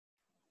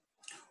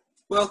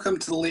Welcome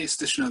to the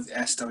latest edition of the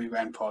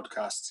SWN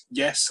Podcast.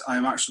 Yes,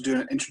 I'm actually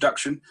doing an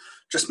introduction,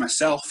 just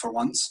myself for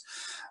once,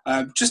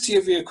 just to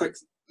give you a quick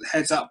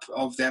heads up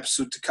of the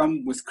episode to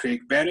come with Craig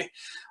Berry.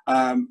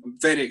 I'm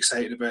very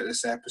excited about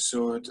this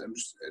episode.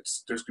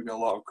 There's going to be a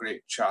lot of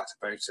great chat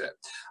about it.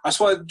 I just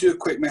wanted to do a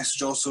quick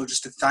message also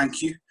just to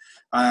thank you.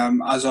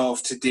 As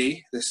of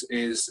today, this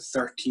is the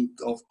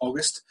 13th of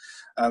August,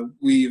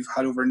 we've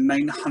had over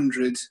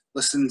 900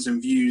 listens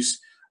and views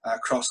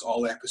across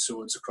all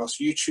episodes, across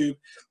YouTube,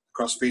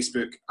 across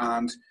Facebook,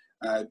 and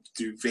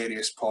through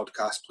various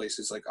podcast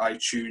places like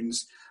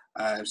iTunes,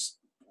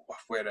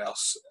 where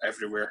else?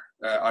 Everywhere.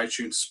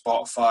 iTunes,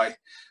 Spotify,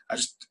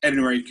 just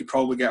anywhere you could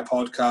probably get a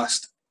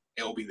podcast,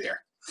 it'll be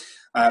there.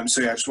 I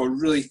just want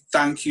to really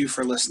thank you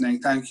for listening.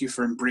 Thank you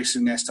for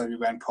embracing the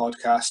SWN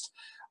podcast,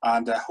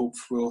 and I hope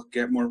we'll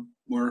get more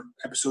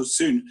episodes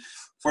soon.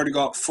 I've already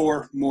got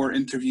 4 more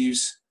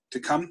interviews to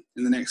come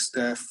in the next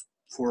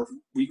 4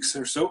 weeks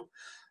or so,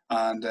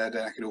 and then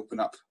I can open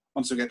up.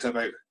 Once I get to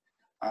about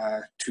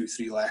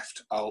 2-3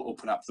 left, I'll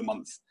open up the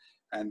month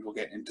and we'll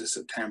get into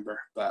September.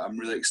 But I'm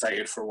really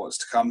excited for what's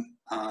to come,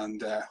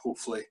 and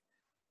hopefully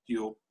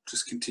you'll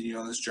just continue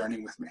on this journey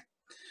with me.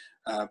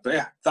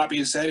 That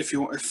being said, if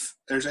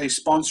there's any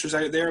sponsors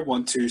out there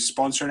want to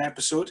sponsor an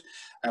episode,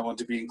 I want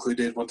to be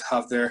included, want to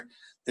have their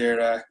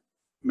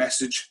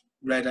message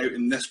read out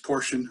in this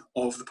portion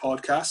of the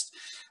podcast,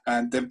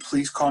 and then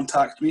please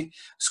contact me,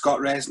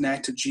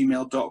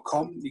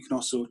 scottresnet@gmail.com. You can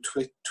also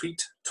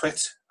tweet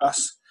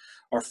us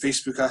or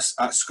Facebook us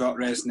at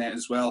scottresnet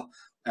as well.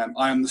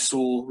 I am the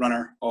sole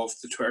runner of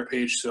the Twitter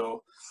page,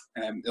 so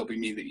it'll be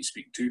me that you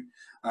speak to.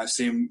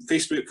 Same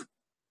Facebook,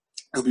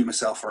 it'll be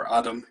myself or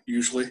Adam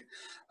usually.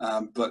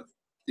 But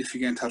if you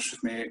get in touch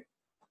with me,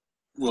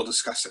 we'll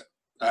discuss it.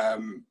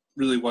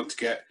 Really want to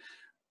get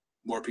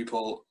more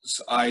people's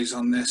eyes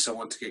on this. I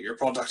want to get your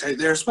product out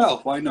there as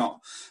well. Why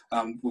not?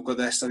 We've got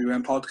the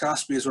SWN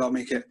podcast. We as well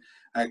make it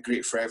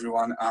great for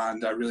everyone,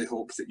 and I really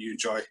hope that you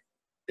enjoy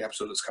the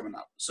episode that's coming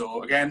up.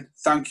 So again,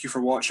 thank you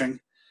for watching,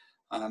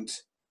 and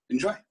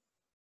enjoy.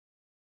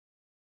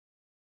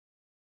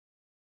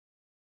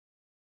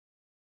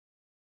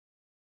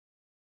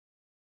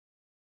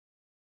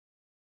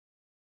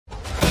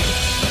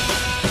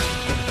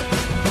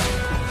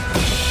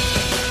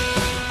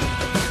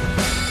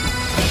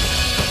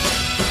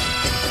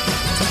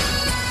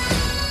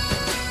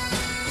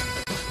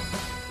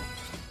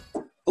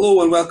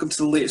 Hello and welcome to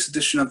the latest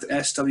edition of the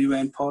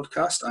SWN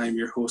Podcast. I am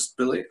your host,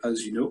 Billy.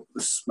 As you know,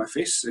 this is my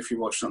face if you're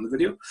watching on the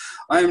video.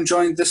 I am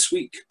joined this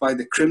week by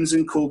the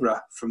Crimson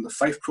Cobra from the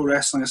Fife Pro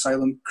Wrestling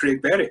Asylum,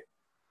 Craig Berry.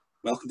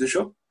 Welcome to the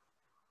show.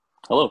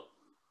 Hello.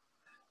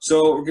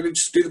 So we're going to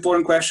just do the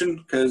boring question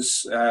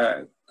because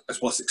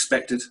that's what's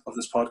expected of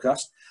this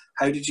podcast.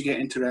 How did you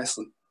get into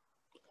wrestling?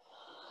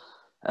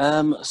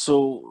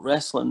 So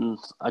wrestling,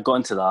 I got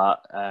into that,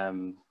 I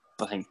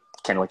think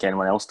kind of like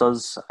anyone else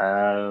does.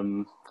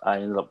 I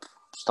ended up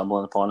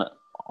stumbling upon it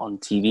on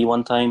TV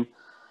one time,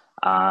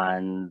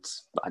 and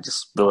I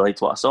just really liked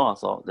what I saw. I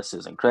thought, this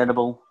is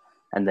incredible.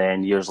 And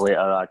then years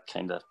later, I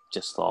kind of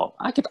just thought,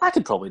 I could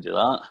probably do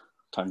that.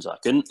 Turns out I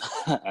couldn't,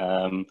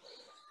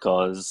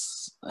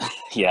 because,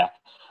 it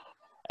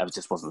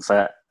just wasn't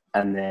fit.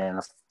 And then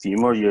a few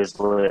more years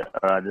later,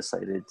 I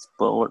decided,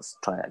 well, let's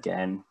try it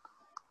again.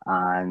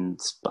 And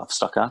I've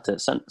stuck at it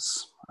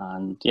since.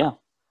 And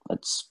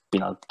it's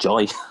been a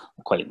joy.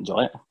 I quite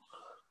enjoy it.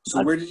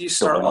 So where did you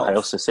start off? I don't know how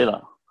else to say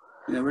that.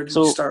 Yeah, where did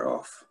you start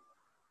off?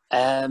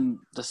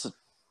 It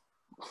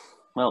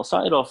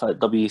started off at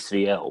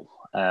W3L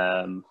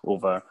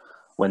over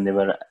when they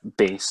were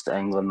based in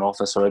England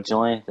office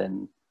originally.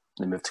 Then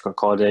they moved to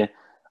Kirkcaldy.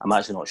 I'm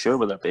actually not sure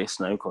where they're based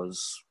now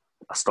because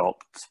I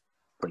stopped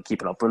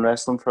keeping up with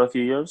wrestling for a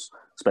few years,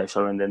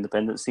 especially around the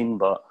independent scene.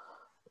 But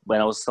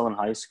when I was still in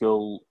high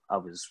school, I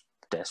was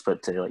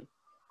desperate to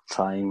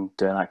try and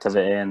do an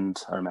activity,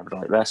 and I remembered I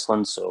liked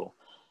wrestling, so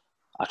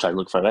I tried to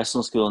look for a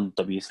wrestling school, and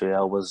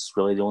W3L was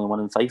really the only one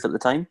in Fife at the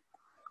time.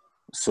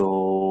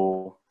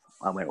 So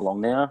I went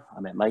along there. I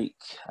met Mike,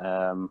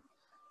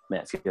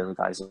 met a few other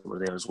guys that were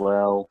there as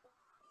well.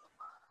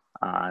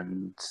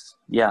 And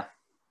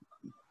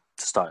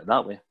started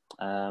that way.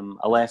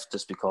 I left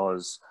just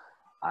because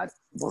I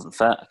wasn't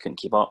fit. I couldn't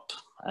keep up.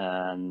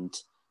 And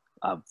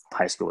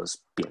high school was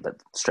being a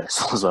bit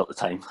stressful as well at the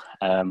time.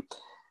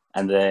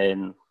 And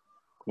then,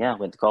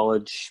 went to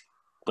college,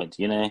 went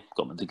to uni,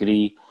 got my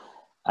degree.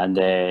 And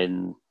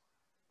then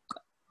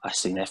I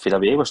seen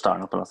FPWA were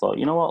starting up, and I thought,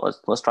 you know what,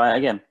 let's try it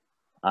again.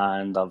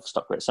 And I've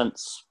stuck with it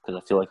since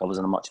because I feel like I was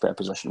in a much better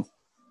position.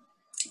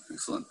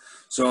 Excellent.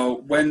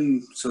 So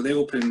they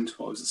opened,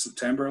 what was it,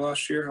 September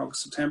last year?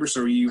 August, September?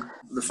 So were you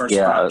the first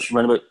batch? Yeah,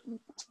 around about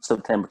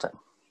September time.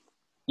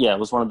 Yeah, it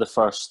was one of the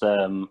first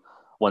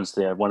ones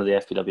there, one of the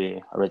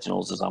FPWA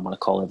originals, as I want to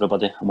call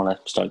everybody. I want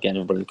to start getting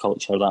everybody to call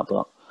each other that,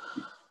 but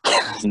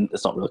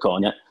it's not really caught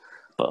on yet.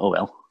 But oh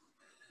well.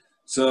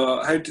 So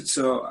I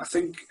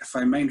think, if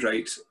I mind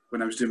right,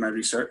 when I was doing my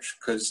research,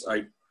 because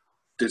I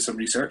did some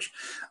research,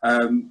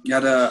 you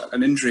had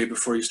an injury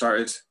before you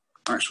started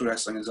actual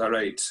wrestling. Is that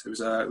right? It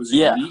was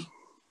Yeah. your knee.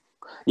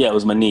 Yeah, it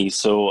was my knee.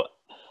 So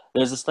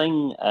there's this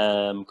thing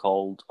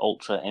called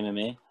Ultra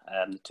MMA,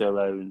 to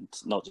around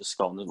not just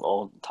Scotland, but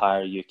all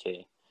entire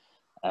UK.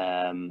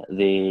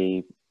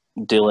 They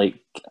do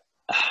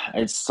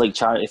it's like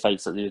charity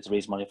fights that they do to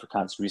raise money for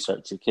Cancer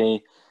Research UK.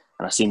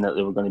 And I seen that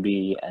they were going to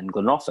be in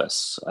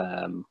Glenrothes.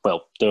 They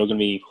were going to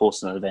be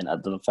hosting an event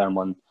at the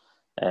Dunfermline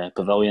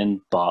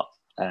Pavilion, but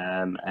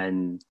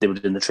and they were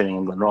doing the training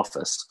in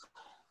Glenrothes.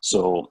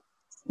 So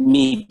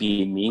me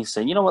being me,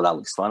 saying, you know what, that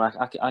looks fun.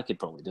 I could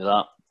probably do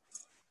that.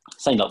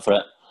 Signed up for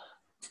it.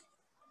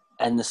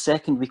 In the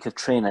second week of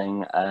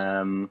training,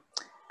 I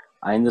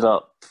ended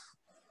up,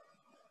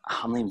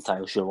 I'm not even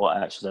entirely sure what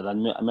I actually did. I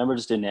remember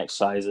just doing the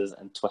exercises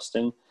and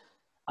twisting,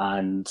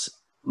 and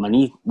my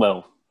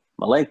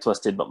leg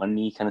twisted, but my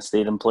knee kind of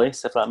stayed in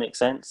place, if that makes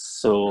sense.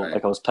 So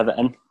Right. I was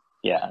pivoting.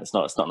 Yeah, it's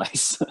not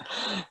nice.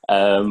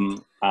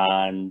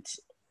 And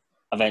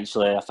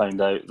eventually I found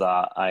out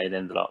that I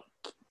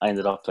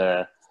ended up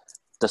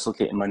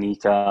dislocating my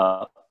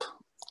kneecap,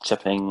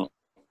 chipping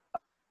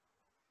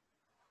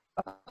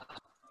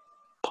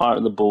part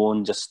of the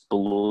bone just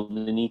below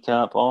the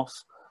kneecap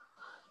off.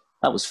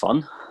 That was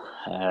fun.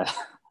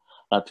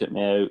 That put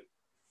me out.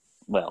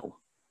 Well,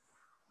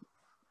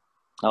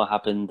 that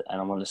happened, and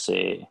I want to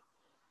say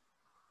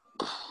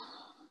that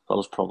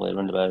was probably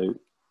around about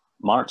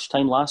March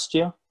time last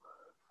year.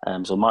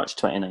 So March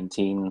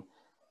 2019,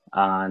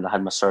 and I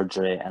had my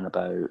surgery in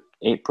about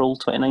April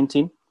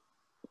 2019,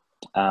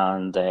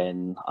 and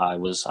then I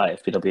was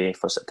IFPWA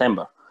for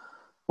September,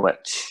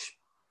 which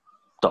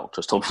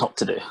doctors told me not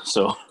to do.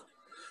 So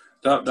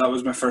That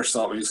was my first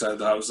thought when you said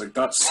that. I was like,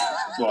 that's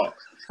what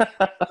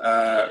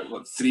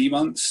 3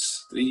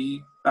 months,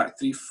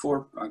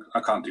 4.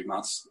 I can't do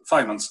maths.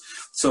 5 months.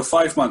 So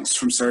 5 months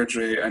from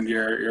surgery, and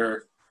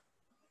you're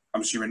I'm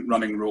assuming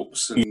running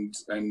ropes and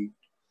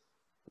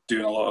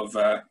doing a lot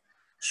of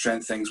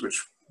strength things,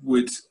 which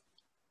would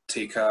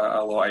take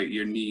a lot out of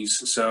your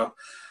knees. So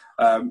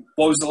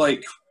what was it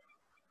like?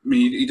 I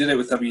mean, you did it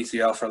with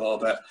W3L for a little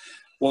bit.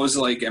 What was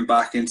it like getting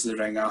back into the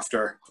ring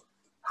after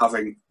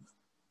having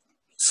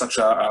such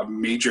a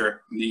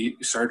major knee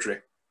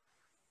surgery?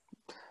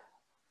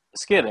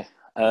 scary.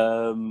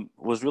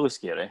 Was really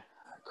scary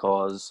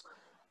because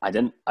I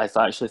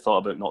actually thought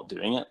about not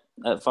doing it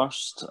at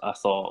first. I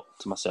thought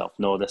to myself,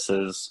 no,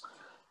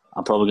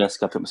 I'm probably going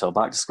to put myself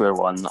back to square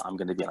one. I'm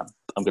going to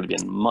be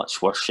in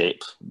much worse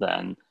shape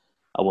than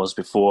I was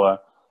before,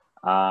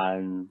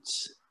 and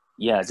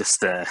yeah,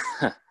 just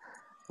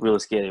really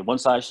scary.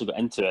 Once I actually got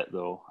into it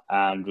though,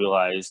 and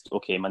realised,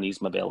 okay, my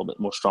knees might be a little bit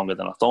more stronger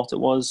than I thought it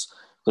was,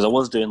 because I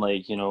was doing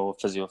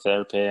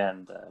physiotherapy,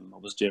 and I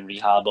was doing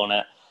rehab on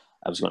it.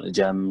 I was going to the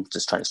gym,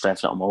 just trying to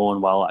strengthen it on my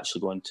own while actually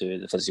going to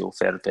the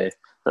physiotherapy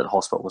that the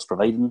hospital was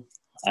providing.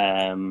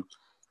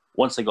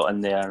 Once I got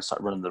in there and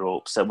started running the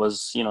ropes, it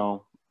was,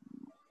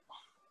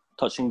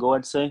 touch and go,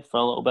 I'd say, for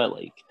a little bit.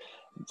 Like,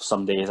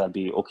 some days I'd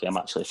be, okay, I'm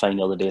actually fine.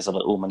 The other days I'm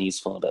like, oh, my knee's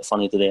feeling a bit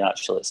funny today,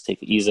 actually, let's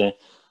take it easy.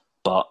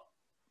 But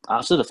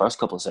after the first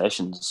couple of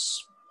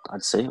sessions,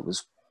 I'd say it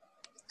was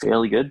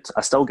fairly good.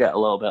 I still get a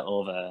little bit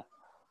of a,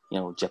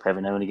 jip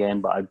every now and again,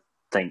 but I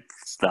think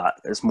that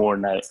it's more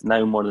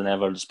now more than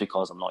ever, just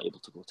because I'm not able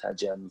to go to a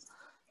gym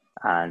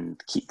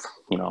and keep,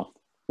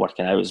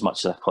 working out as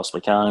much as I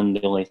possibly can.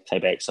 The only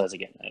type of exercise I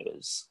get now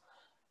is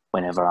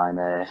whenever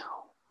I'm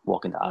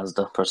walking to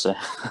Asda, per se.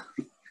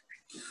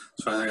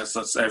 So I guess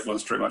that's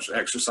everyone's pretty much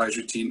exercise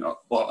routine.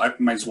 Well,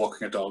 mine's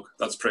walking a dog.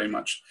 That's pretty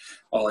much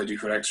all I do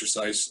for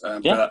exercise.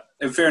 Yeah. But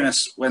in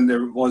fairness, when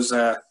there was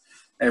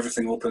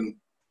everything open,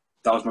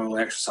 that was my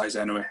only exercise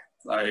anyway.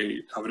 I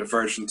have an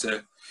aversion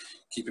to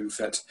keeping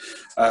fit.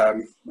 I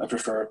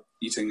prefer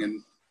eating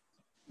and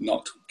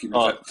not keeping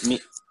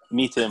fit.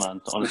 Me too, man,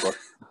 honestly.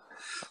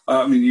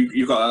 I mean,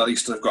 you've got, at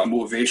least I've got a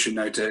motivation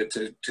now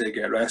to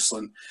get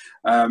wrestling.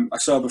 I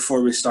saw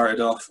before we started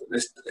off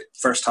this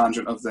first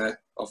tangent of the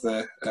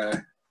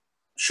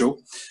show.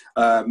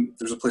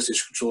 There's a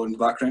PlayStation controller in the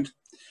background.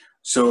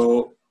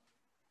 So,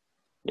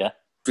 yeah,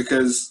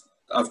 because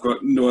I've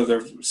got no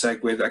other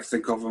segue that I can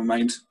think of in my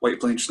mind. What are you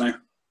playing just now?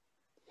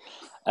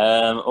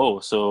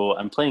 So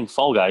I'm playing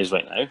Fall Guys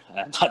right now.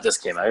 That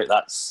just came out.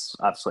 That's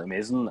absolutely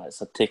amazing.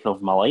 It's taken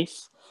over my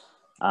life,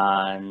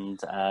 and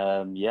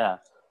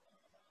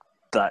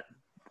that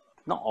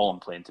not all I'm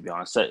playing, to be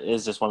honest. It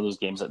is just one of those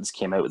games that just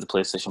came out with the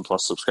PlayStation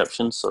Plus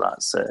subscription, so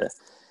that's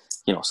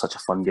such a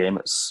fun game.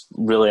 It's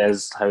really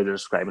is how they're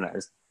describing it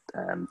as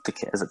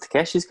is it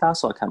Takeshi's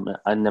Castle?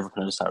 I never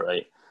pronounced that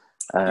right.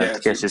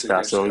 Takeshi's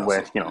Castle,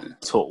 where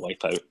total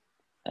wipeout,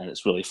 and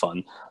it's really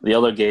fun. The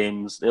other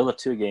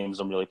two games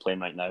I'm really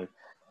playing right now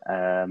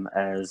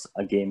is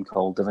a game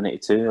called Divinity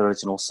 2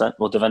 Original Sin.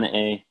 Well,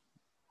 Divinity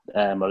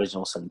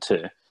Original Sin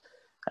 2.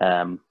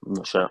 I'm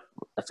not sure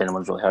if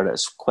anyone's really heard it.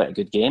 It's quite a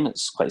good game.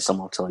 It's quite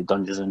similar to like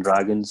Dungeons and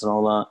Dragons and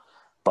all that,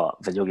 but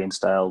video game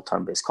style,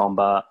 turn-based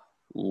combat,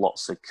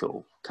 lots of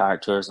cool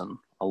characters, and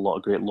a lot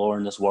of great lore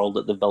in this world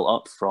that they've built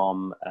up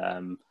from.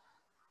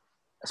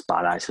 It's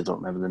bad, I actually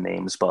don't remember the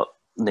names, but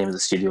name of the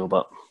studio,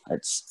 but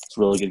it's a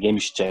really good game. You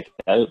should check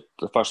it out.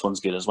 The first one's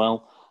good as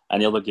well.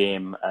 And the other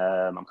game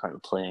I'm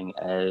currently playing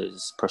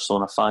is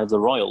Persona 5 The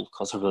Royal,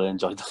 because I really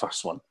enjoyed the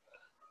first one.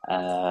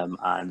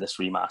 And this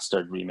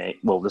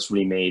this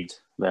remade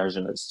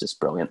version is just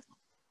brilliant.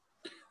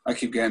 I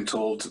keep getting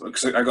told,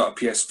 because I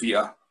got a PS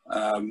Vita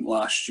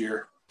last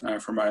year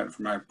for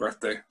my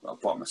birthday. I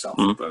bought it myself,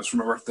 but it was for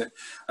my birthday.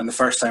 And the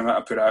first time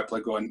I put out,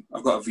 like going,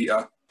 I've got a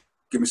Vita,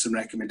 give me some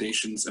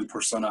recommendations in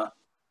Persona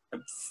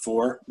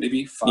 4,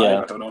 maybe 5,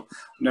 I don't know.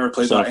 Never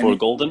played Persona that. 4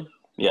 Golden?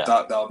 Yeah.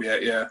 That'll be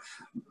it, yeah.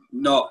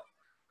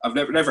 I've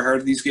never heard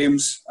of these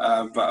games,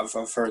 but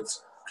I've heard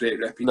great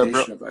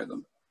reputation about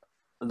them.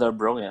 They're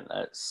brilliant.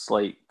 It's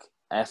like,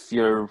 if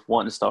you're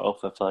wanting to start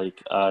off with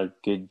like a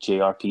good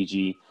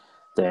JRPG,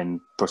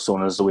 then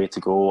Persona is the way to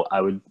go.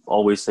 I would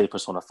always say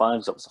Persona 5,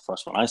 because that was the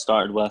first one I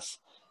started with.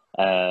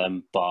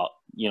 But,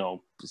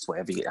 it's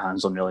whatever you get your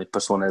hands on, really.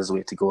 Persona is the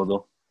way to go,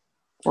 though.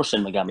 Or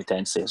Shin Megami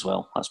Tensei as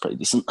well. That's pretty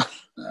decent.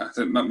 I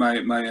think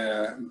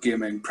my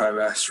gaming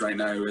prowess right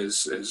now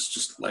is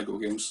just Lego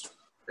games.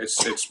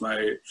 It's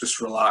my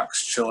just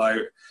relax, chill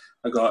out.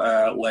 I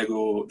got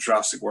Lego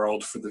Jurassic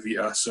World for the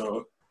Vita,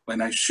 so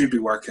when I should be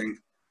working,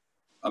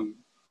 I'm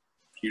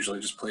usually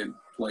just playing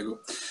Lego.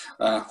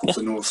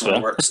 Hopefully no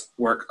one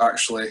work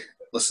actually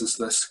listens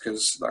to this,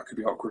 because that could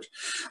be awkward.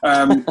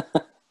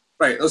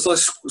 Right,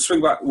 let's swing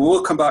back.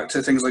 We'll come back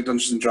to things like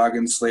Dungeons and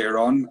Dragons later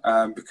on,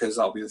 because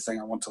that'll be the thing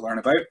I want to learn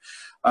about.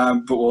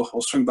 But we'll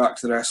swing back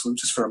to the wrestling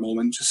just for a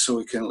moment, just so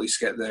we can at least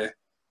get the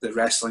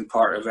wrestling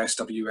part of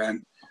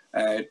SWN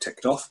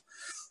ticked off.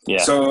 Yeah.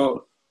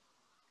 So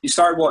you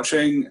started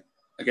watching,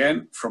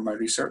 again, from my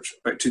research,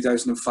 about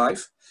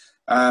 2005.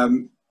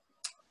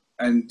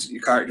 And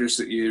your characters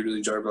that you really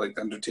enjoy were like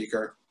The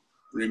Undertaker,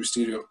 Rey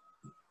Mysterio.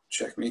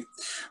 Check me.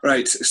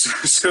 Right,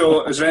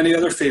 so is there any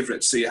other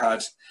favourites that you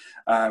had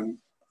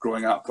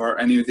growing up, or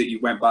any that you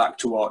went back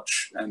to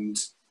watch and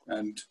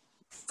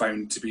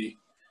found to be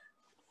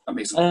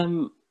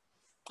amazing?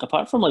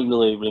 Apart from like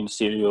really Rey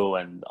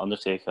Mysterio and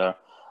Undertaker,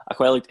 I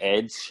quite liked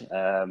Edge.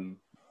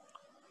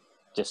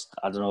 Just,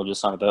 I don't know, just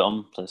something about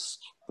him. Just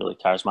really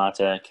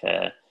charismatic,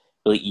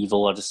 really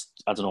evil. I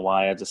don't know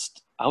why.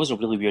 I was a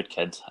really weird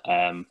kid.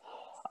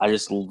 I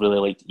just really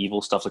liked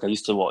evil stuff. Like, I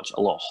used to watch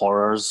a lot of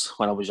horrors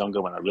when I was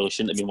younger, when I really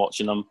shouldn't have been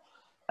watching them.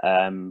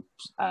 And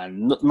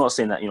not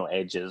saying that,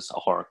 Edge is a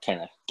horror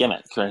kind of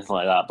gimmick or anything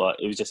like that, but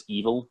it was just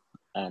evil,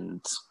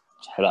 and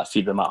how that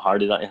feed the Matt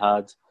Hardy that he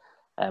had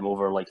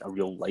over like a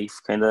real life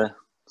kind of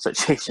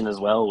situation as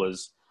well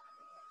was,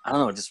 I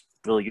don't know, just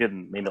really good,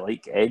 and made me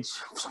like Edge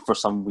for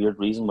some weird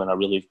reason when I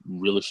really,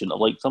 really shouldn't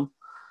have liked him.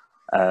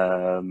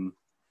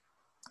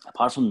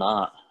 Apart from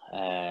that,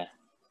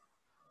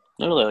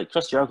 not really. Like,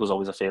 Chris Jericho's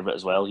always a favourite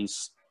as well.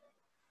 He's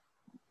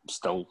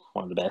still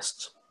one of the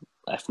best,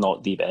 if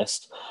not the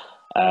best.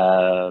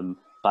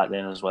 Back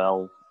then as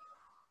well,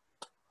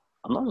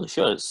 I'm not really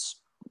sure. It's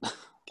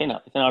kind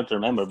of hard to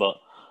remember, but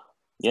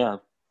yeah,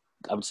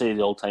 I would say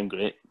the all-time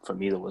great for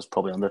me, though, was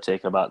probably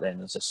Undertaker back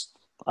then. It's just,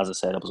 as I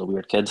said, I was a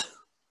weird kid.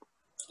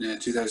 Yeah,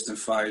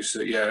 2005.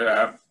 So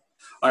yeah,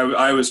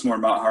 I was more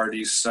Matt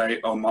Hardy's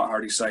side,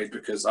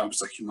 because I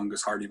was a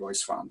humongous Hardy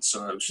Boys fan.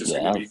 So it was just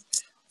going to be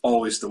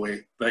always the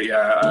way. But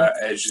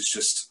Edge is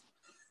just,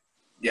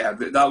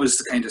 that was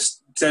the kind of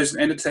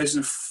end of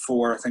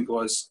 2004, I think it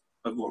was.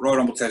 Royal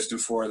Rumble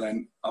 2004,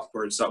 then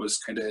upwards. That was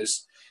kind of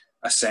his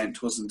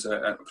ascent, wasn't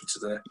it,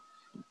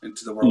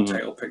 into the world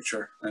title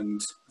picture,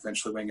 and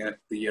eventually winning it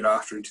the year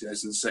after in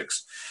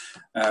 2006.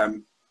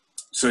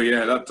 So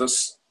yeah,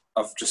 that's.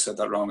 I've just said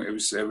that wrong. It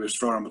was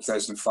Royal Rumble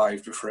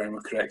 2005. Before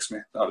anyone corrects me,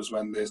 that was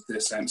when the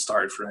ascent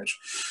started for Edge.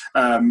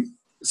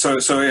 So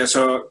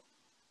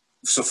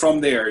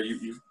from there,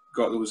 you've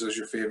got those as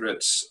your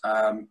favourites.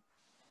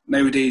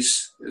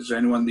 Nowadays, is there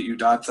anyone that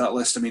you'd add to that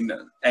list? I mean,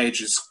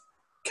 Edge is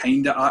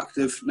kind of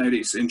active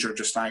nowadays, injured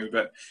just now,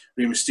 but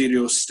Rey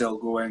Mysterio's still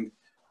going.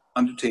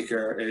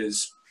 Undertaker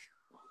is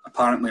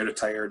apparently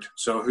retired.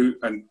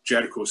 And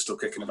Jericho's still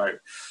kicking about.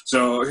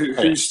 So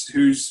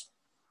who's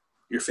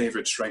your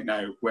favourites right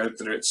now?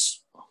 Whether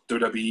it's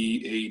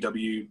WWE,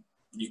 AEW,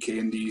 UK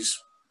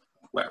Indies,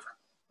 whatever.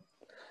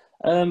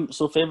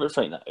 So favourites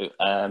right now.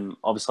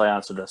 Obviously, I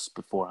answered this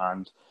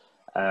beforehand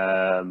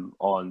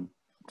on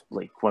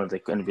like one of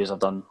the interviews I've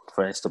done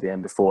for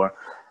SWN before.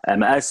 It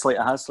has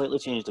slightly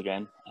changed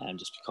again,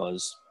 just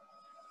because,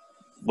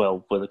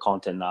 well, with the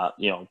content that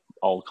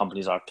all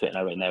companies are putting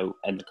out right now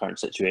in the current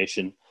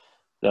situation,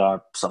 there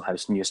are somehow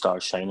new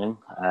stars shining.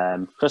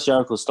 Chris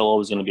Jericho is still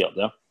always going to be up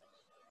there,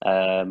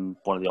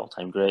 one of the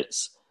all-time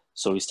greats.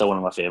 So he's still one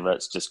of my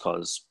favourites, just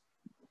because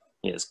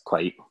he is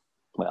quite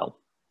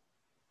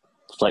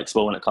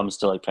flexible when it comes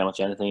to like pretty much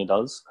anything he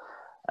does.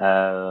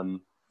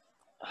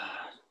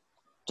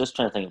 Just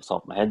trying to think off the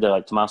top of my head there,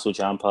 like Tommaso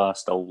Ciampa,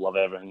 still love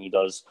everything he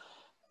does.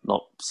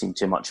 Not seen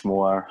too much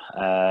more.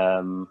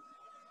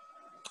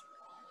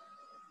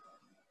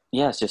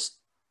 It's just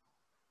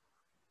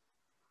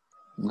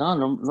not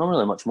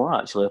really much more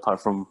actually, apart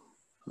from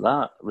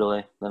that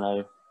really.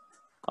 I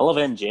love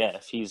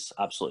MJF. He's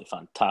absolutely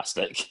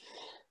fantastic.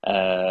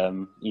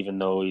 Even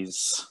though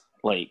he's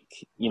like,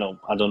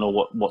 I don't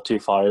know what too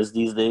far is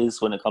these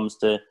days when it comes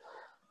to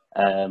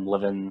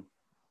living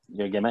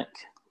your gimmick,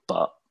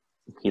 but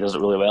he does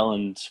it really well,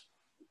 and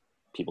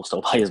people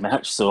still buy his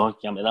merch, so it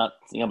can't be that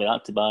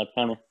too bad,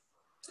 can he?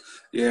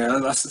 Yeah,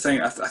 that's the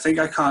thing. I think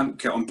I can't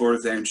get on board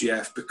with the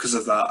MGF because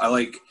of that. I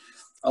like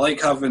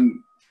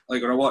having,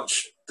 like, when I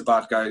watch the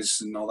bad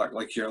guys and all that,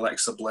 like your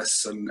Alexa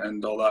Bliss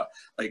and all that,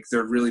 like,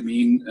 they're really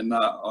mean in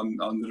that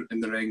in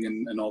the ring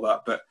and all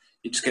that, but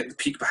you just get the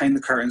peek behind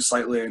the curtain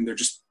slightly, and they're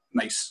just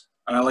nice.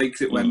 And I like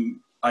that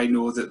when I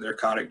know that they're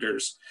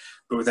characters,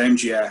 but with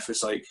MGF,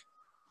 it's like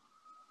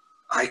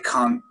I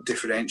can't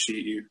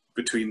differentiate you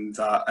between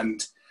that,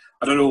 and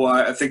I don't know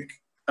why.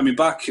 I mean,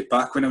 back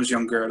when I was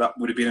younger, that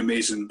would have been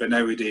amazing. But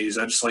nowadays,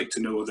 I just like to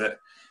know that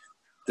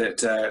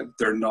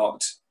they're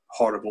not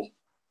horrible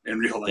in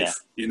real life.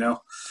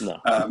 No.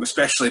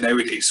 Especially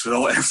nowadays with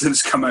everything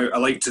that's come out. I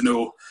like to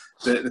know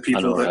that the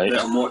people that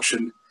I'm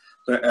watching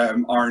that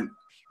aren't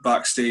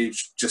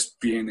backstage just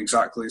being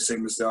exactly the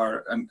same as they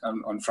are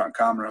on front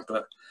camera.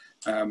 But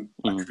that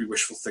could be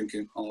wishful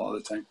thinking a lot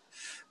of the time.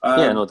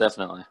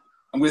 Definitely.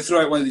 I'm going to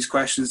throw out one of these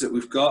questions that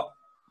we've got,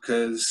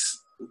 because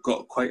we've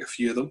got quite a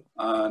few of them,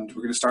 and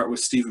we're going to start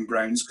with Stephen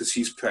Brown's, because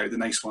he's put out the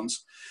nice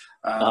ones.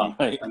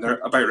 And they're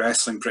about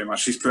wrestling, pretty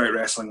much. He's put out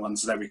wrestling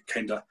ones, and then we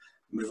kind of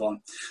move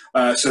on.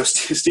 So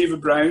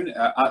Stephen Brown,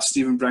 at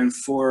Stephen Brown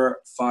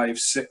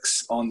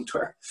 456 on the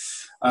Twitter,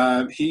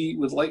 he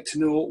would like to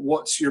know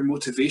what's your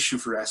motivation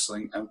for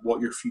wrestling and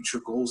what your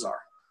future goals are.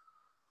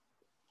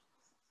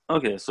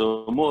 Okay,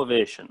 so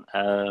motivation.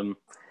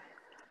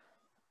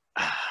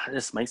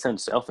 This might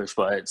sound selfish,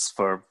 but it's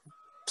for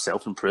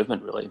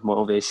self-improvement, really.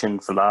 Motivation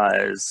for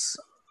that is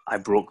I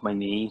broke my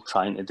knee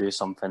trying to do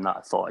something that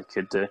I thought I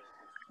could do,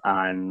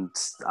 and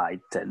I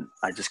didn't.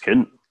 I just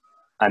couldn't.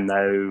 And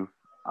now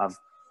I've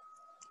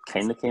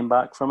kind of came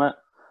back from it,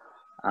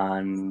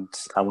 and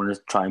I want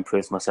to try and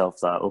prove to myself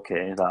that,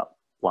 okay, that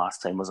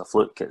last time was a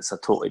fluke. It's a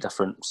totally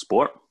different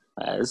sport,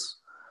 it is,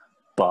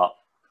 but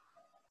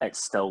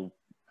it's still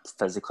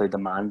physically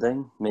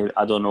demanding. Maybe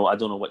I don't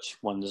know which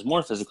one is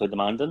more physically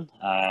demanding,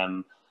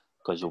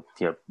 because you'll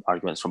hear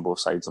arguments from both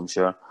sides, I'm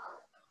sure.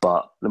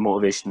 But the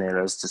motivation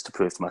there is just to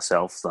prove to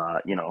myself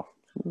that,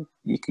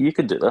 you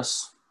could do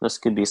this. This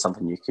could be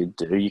something you could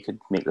do. You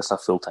could make this a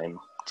full-time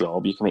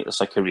job. You can make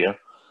this a career.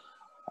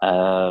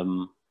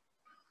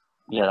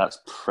 That's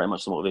pretty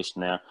much the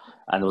motivation there.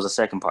 And there was a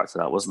second part to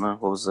that, wasn't there?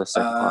 What was the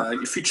second part?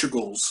 Your future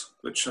goals,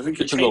 which I think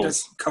you're kind of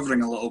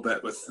covering a little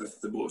bit with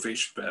the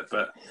motivation bit,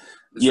 but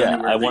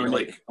I want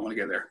to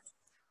get there.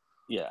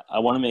 Yeah, I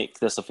want to make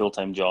this a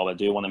full-time job. I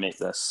do want to make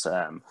this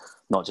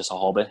not just a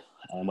hobby,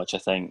 which I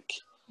think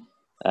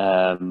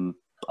a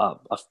lot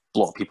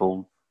of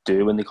people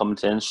do when they come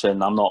into the industry.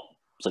 And I'm not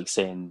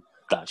saying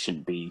that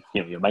shouldn't be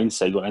your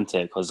mindset going into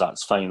it, because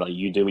that's fine. Like,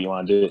 you do what you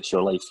want to do. It's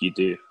your life. You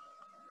do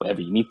whatever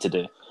you need to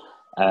do.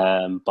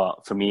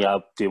 But for me, I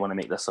do want to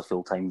make this a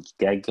full-time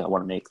gig. I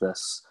want to make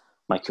this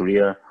my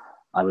career.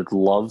 I would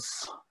love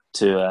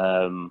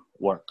to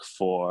work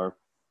for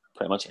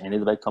pretty much any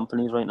of the big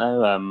companies right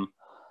now.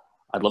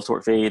 I'd love to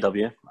work for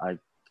AEW. I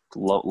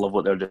love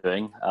what they're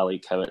doing. I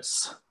like how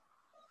it's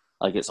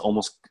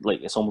almost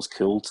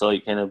cool to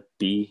kind of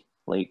be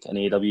like an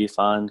AEW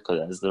fan,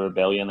 because it is the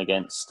rebellion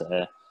against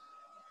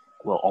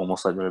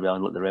almost like the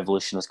rebellion, like the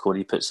revolution, as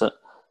Cody puts it.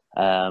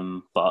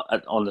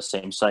 But on the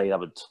same side, I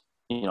would,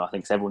 I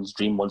think it's everyone's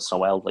dream once in a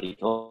while, I'd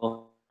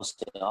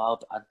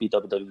be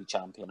WWE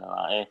champion and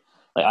that.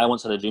 Like, I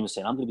once had a dream of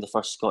saying I'm going to be the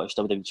first Scottish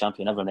WWE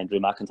champion ever, and then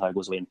Drew McIntyre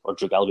goes away, or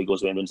Drew Galloway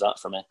goes away and wins that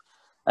for me.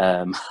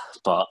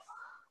 But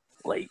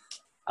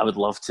I would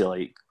love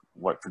to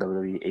work for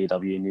WWE,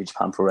 AEW, New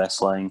Japan Pro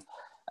Wrestling,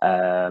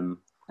 in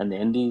the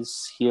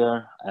indies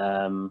here.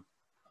 I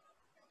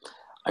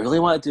really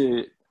want to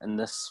do, and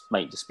this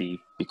might just be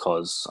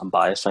because I'm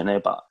biased right now,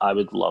 but I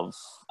would love,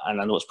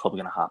 and I know it's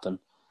probably going to happen,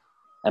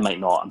 it might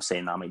not, I'm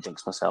saying that, I might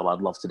jinx myself,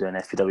 I'd love to do an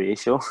FPWA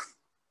show.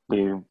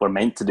 We were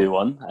meant to do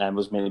one, and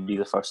was meant to be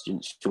the first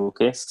student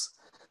showcase.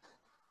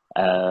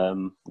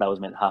 That was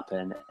meant to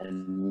happen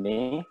in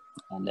May,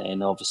 and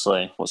then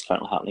obviously what's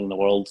currently happening in the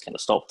world kind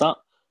of stopped that,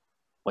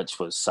 which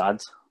was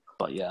sad.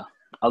 But yeah,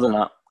 other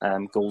than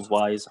that, goals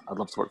wise, I'd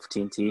love to work for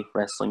TNT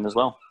Wrestling as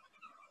well.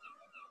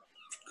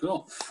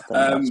 Cool.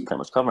 That's pretty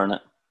much covering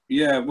it.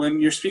 Yeah,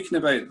 when you're speaking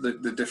about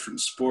the different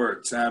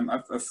sports, I'm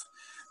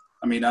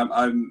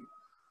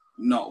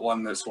not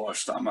one that's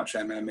watched that much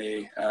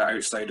MMA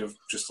outside of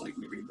just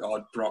maybe the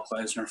odd Brock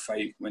Lesnar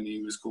fight when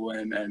he was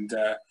going, and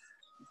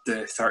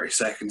the 30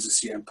 seconds of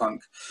CM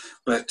Punk.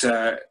 But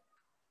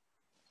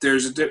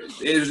there's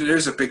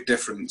a big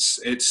difference.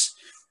 It's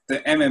the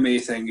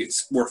MMA thing,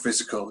 it's more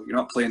physical. You're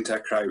not playing to a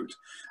crowd.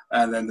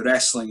 And then the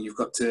wrestling, you've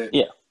got to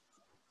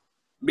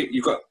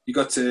you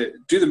got to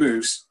do the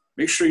moves,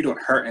 make sure you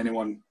don't hurt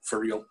anyone for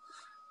real.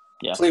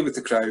 Yeah. Play with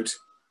the crowd,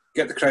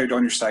 get the crowd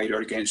on your side or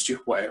against you,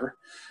 whatever.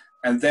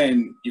 And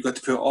then you've got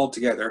to put it all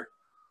together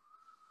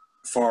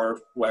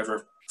for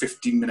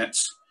 15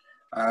 minutes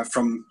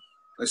from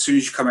as soon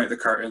as you come out the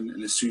curtain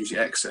and as soon as you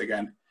exit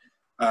again.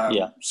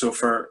 So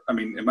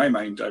in my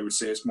mind, I would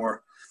say it's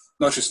more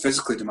not just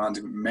physically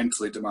demanding, but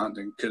mentally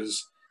demanding.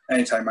 Because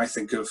anytime I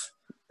think of,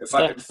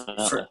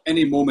 for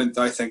any moment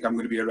that I think I'm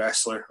going to be a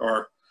wrestler,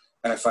 or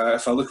if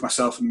I look at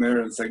myself in the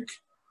mirror and think,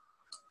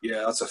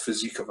 yeah, that's a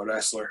physique of a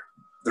wrestler,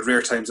 the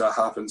rare times that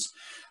happens,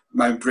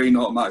 my brain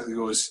automatically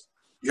goes,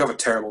 you have a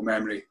terrible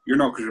memory. You're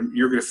going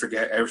to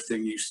forget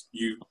everything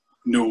you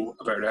know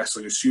about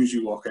wrestling as soon as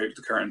you walk out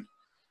the curtain.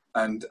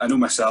 And I know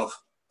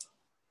myself,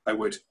 I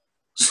would.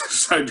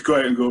 So I'd go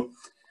out and go,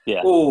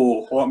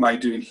 oh, what am I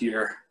doing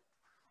here?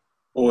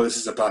 Oh, this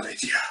is a bad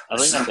idea. I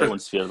think that's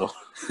everyone's fear, though.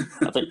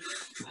 I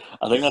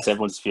think that's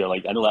everyone's fear.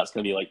 Like, I know that's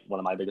going to be like one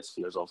of my biggest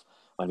fears of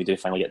when we do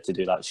finally get to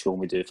do that show, and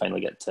we do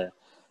finally get to,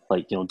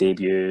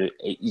 debut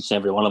each and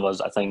every one of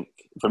us. I think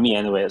for me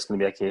anyway, it's going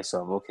to be a case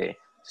of, okay,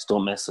 just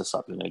don't mess this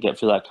up. Get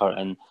through that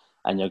curtain,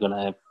 and you're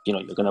gonna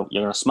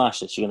smash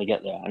this. You're gonna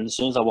get there. And as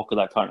soon as I walk through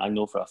that curtain, I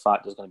know for a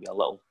fact there's going to be a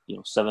little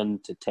 7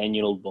 to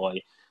 10-year-old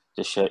boy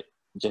just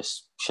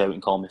shout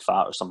and call me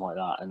fat or something like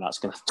that, and that's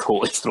going to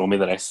totally throw me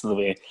the rest of the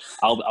way.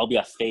 I'll be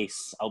a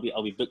face. I'll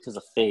be booked as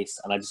a face,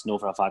 and I just know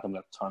for a fact I'm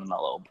going to turn on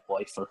that little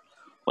boy for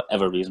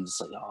whatever reason.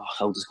 Just like,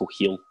 I'll just go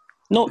heel.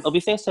 No, I'll be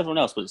face to everyone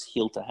else, but it's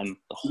heel to him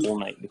the whole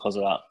night because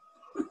of that.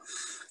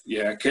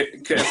 Yeah,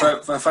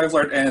 if I've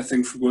learned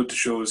anything from going to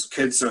shows,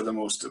 kids are the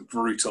most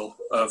brutal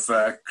of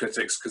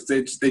critics, because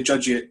they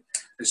judge you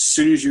as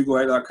soon as you go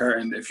out that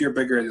curtain. If you're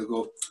bigger, they'll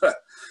go,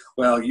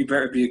 well, you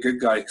better be a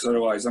good guy, because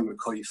otherwise I'm going to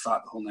call you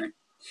fat the whole night.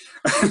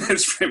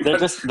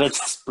 They're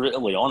just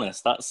brutally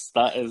honest.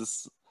 That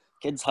is,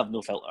 kids have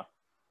no filter.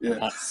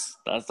 Yeah,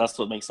 that's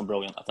what makes them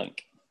brilliant, I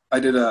think. I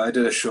did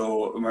a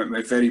show,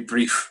 my very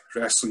brief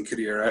wrestling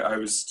career. I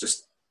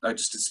just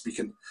did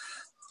speaking,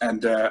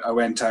 and I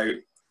went out,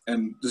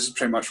 and this is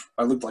pretty much,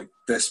 I looked like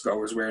this, but I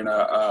was wearing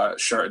a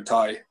shirt and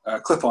tie, a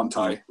clip-on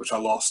tie, which I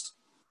lost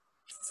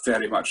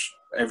very much.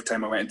 Every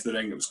time I went into the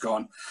ring, it was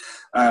gone.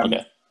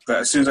 But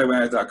as soon as I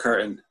went out that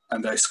curtain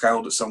and I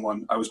scowled at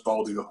someone, I was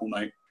baldy the whole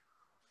night.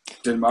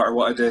 Didn't matter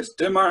what I did.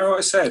 Didn't matter what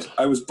I said.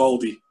 I was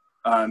baldy,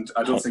 and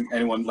I don't think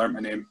anyone learnt my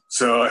name.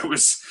 So it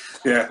was,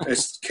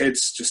 it's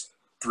kids, just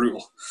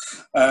brutal.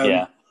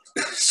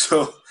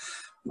 So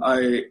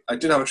I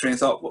did have a train of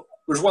thought.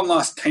 There's one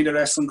last kind of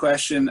wrestling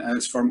question, and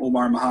it's from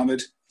Omar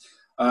Mohammed,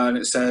 and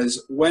it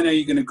says, when are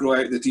you going to grow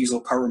out the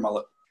Diesel power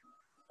mullet?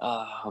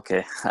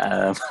 Okay.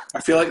 I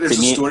feel like there's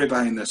a story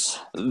behind this.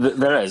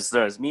 There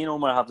is. Me and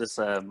Omar have this,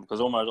 because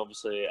Omar is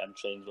obviously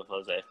trained with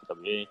us at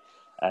FPWA.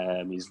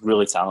 He's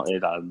really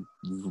talented,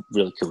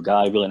 really cool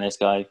guy, really nice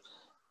guy.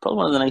 Probably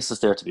one of the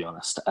nicest there, to be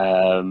honest.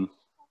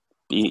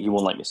 He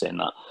won't like me saying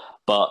that.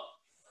 But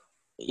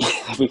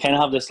we kind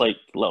of have this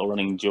little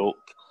running joke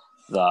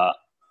that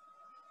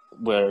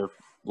we're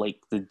like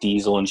the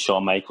Diesel and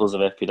Shawn Michaels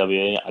of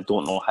FPWA. I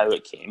don't know how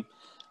it came,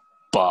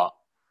 but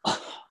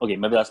okay,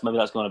 maybe that's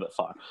going a bit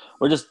far.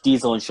 We're just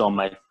Diesel and Shawn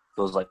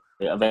Michaels. Like,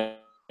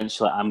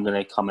 eventually, I'm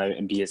going to come out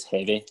and be as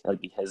heavy,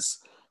 be his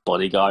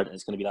bodyguard, and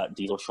it's going to be that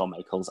Diesel Shawn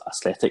Michaels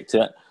aesthetic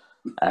to it.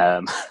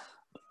 And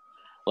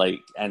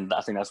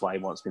I think that's why he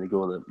wants me to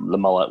go the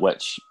mullet,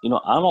 which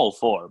I'm all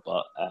for.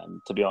 But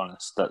to be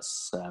honest,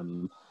 that's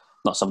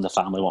not something the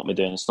family want me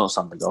doing. It's not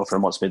something the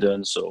girlfriend wants me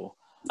doing. So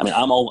I mean,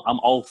 I'm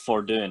all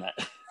for doing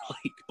it,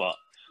 but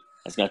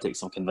it's going to take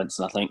some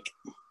convincing, I think.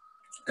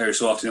 Every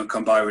so often you'll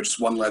come by with just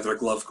one leather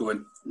glove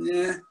going,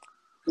 yeah,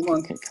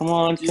 come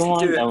on.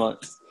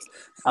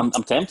 I'm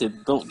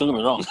tempted. Don't get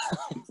me wrong.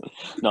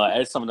 No,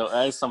 it is something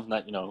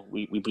that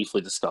we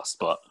briefly discussed,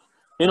 but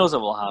who knows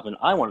what will happen.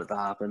 I want it to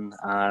happen,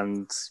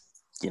 and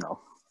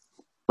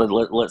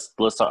let's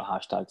start a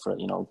hashtag for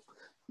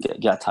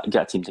it. Get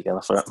a team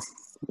together for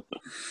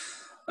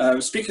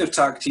it. Speaking of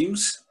tag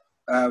teams,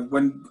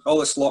 when all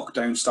this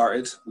lockdown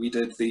started, we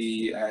did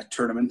the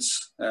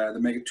tournaments, the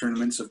mega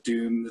tournaments of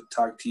Doom, the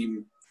tag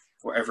team,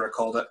 whatever I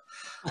called it,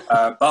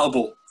 Battle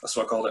Bowl, that's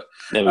what I called it.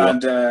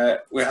 And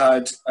we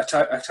had a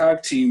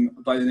tag team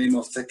by the name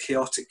of the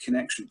Chaotic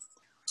Connection.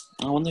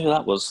 I wonder who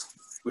that was.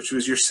 Which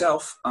was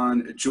yourself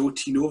and Joe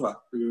T. Nova,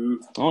 who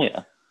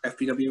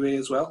FPWA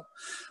as well.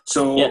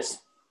 So yes,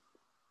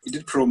 you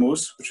did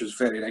promos, which was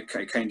very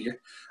kind of you.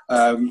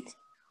 I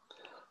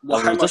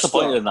was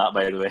disappointed in that,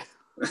 by the way.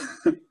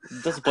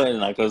 Disappointed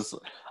in that, because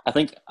I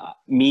think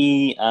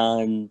me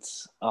and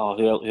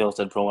who else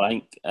did promo? I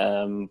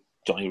think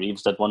Johnny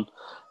Reeves did one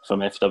from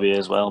FWA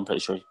as well. I'm pretty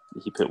sure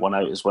he put one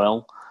out as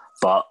well.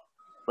 But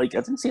I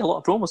didn't see a lot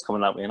of promos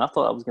coming that way, and I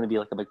thought that was going to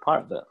be a big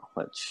part of it,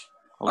 which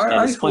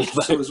I hope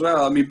so as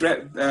well. I mean,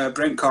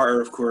 Brent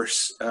Carter, of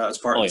course, as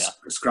part of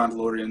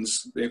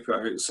Scrandalorians, they put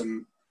out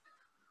some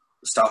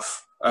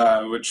stuff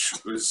which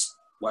was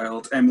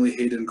wild. Emily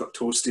Hayden got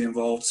Toasty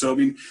involved. So, I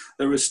mean,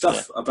 there was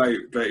stuff about,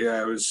 but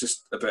it was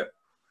just a bit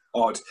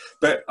odd.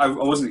 But I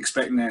wasn't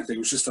expecting anything. It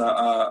was just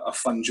a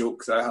fun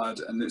joke that I had,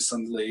 and it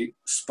suddenly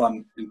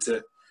spun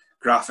into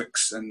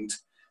graphics and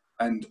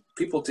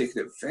people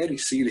taking it very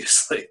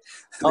seriously.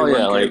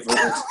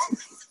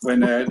 when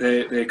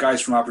the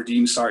guys from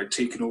Aberdeen started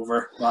taking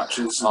over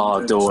matches.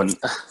 And don't.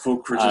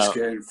 Folk were just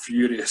getting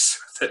furious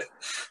with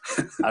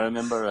it. I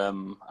remember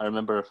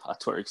a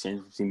Twitter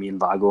exchange between me and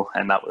Vago,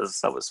 and that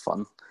was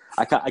fun.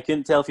 I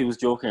couldn't tell if he was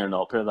joking or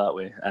not, put it that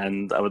way,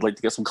 and I would like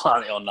to get some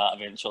clarity on that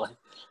eventually,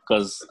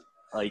 because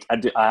like I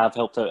have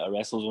helped out at a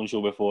WrestleZone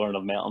show before and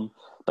I've met him,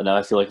 but now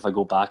I feel like if I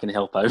go back and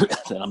help out,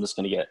 then I'm just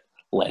going to get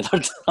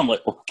leathered. I'm like,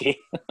 okay.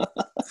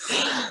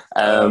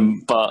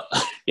 But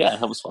yeah,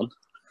 that was fun.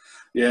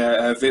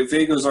 Yeah,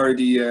 Vago's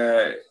already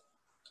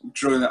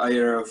drawing the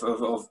ire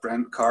of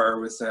Brent Carter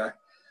with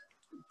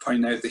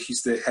pointing out that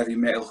he's the heavy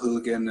metal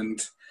hooligan,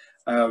 and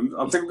I think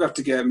we're going to have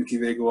to get Mickey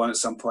Vago on at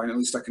some point. At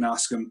least I can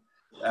ask him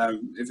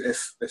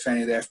if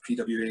any of the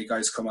FPWA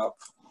guys come up.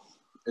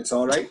 It's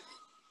all right.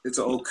 It's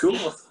all cool.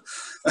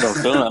 So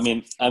cool. I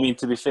mean,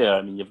 to be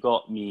fair, you've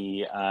got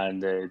me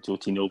and Joe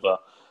T. Nova.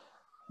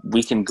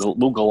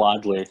 We'll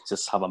gladly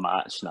just have a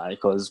match now,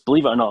 because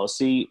believe it or not,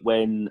 see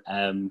when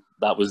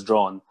that was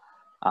drawn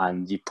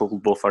and you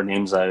pulled both our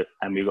names out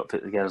and we got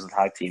put together as a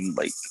tag team,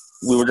 like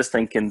we were just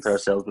thinking to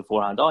ourselves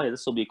beforehand, oh yeah,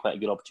 this will be quite a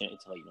good opportunity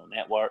to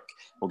network.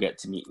 We'll get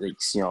to meet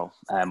or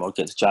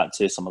get to chat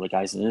to some of the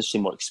guys in the industry,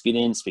 more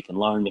experience. We can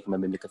learn. We can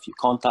maybe make a few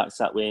contacts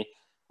that way.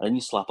 And then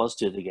you slap us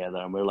two together,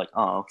 and we're like,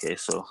 oh, okay,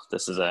 so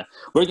this is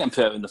we're getting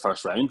put out in the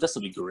first round. This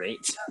will be great.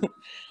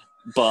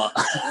 But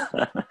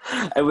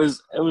it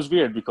was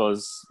weird,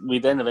 because we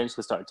then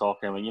eventually started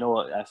talking. I mean, you know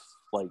what?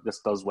 If this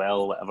does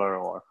well or whatever,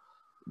 or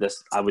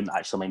this, I wouldn't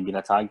actually mind being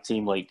a tag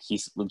team. Like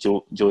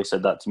Joey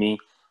said that to me,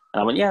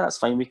 and I went, yeah, that's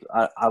fine.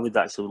 I would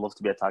actually love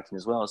to be a tag team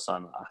as well. So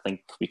I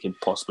think we could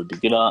possibly be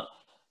good at.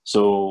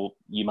 So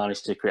you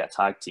managed to create a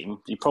tag team.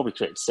 You probably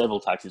created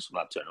several tag teams from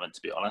that tournament,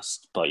 to be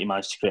honest. But you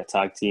managed to create a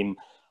tag team.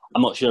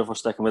 I'm not sure if we're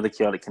sticking with the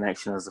Chaotic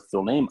Connection as the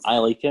full name. I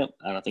like it,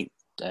 and I think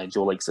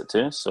Joe likes it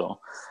too.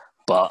 So,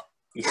 but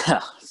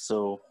yeah,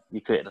 so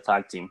you created a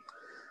tag team.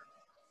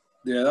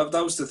 Yeah,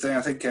 that was the thing.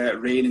 I think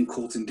Rain and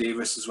Colton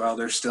Davis as well.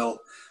 They're still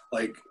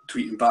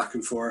tweeting back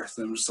and forth,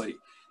 and I'm just like,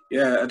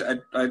 yeah,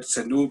 I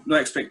said no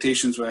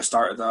expectations when I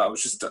started that. I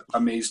was just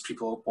amazed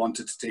people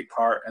wanted to take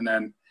part, and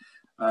then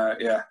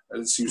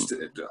it seems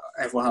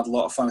everyone had a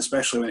lot of fun,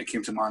 especially when it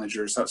came to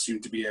managers. That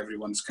seemed to be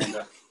everyone's kind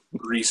of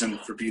reason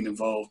for being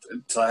involved.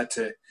 And so I had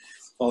to,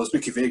 there's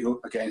Mickey Vago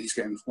again. He's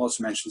getting lots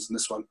of mentions in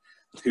this one,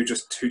 who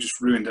just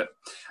ruined it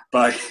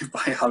by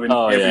having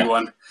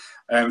everyone.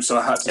 Yeah. So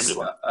I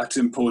had to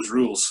impose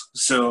rules.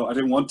 So I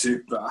didn't want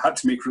to, but I had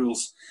to make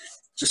rules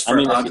just for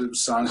added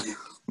sanity.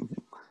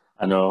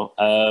 I know.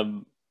 I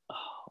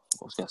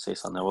was going to say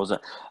something. Was it?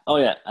 Oh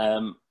yeah.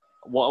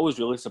 What I was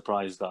really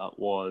surprised at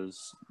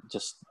was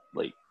just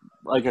like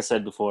I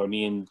said before,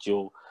 me and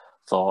Joe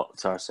thought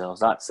to ourselves,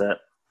 that's it.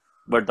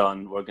 We're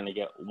done. We're gonna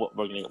get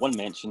one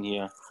mention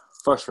here.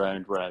 First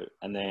round, we're out,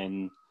 and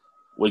then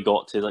we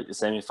got to the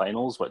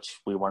semi-finals, which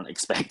we weren't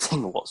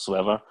expecting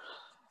whatsoever.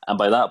 And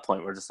by that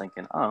point, we're just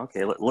thinking, oh,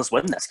 okay, let's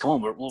win this. Come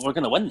on, we're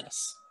gonna win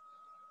this.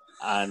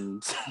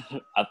 And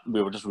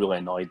we were just really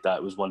annoyed that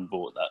it was one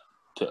vote that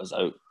put us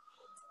out.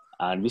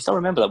 And we still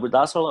remember that.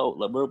 That's our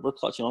little, we're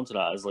clutching onto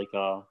that as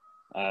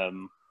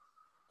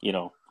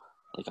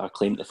our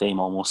claim to fame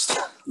almost.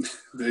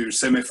 The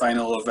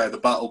semi-final of the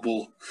Battle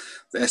Bowl,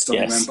 the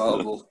SWN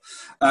Battle Bowl.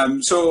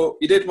 So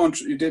you did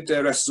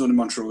WrestleZone in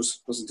Montrose,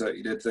 wasn't it?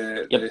 You did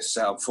the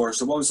setup for.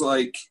 So what was it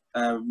like?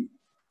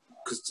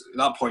 Because at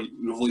that point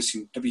we've only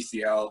seen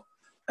WCL,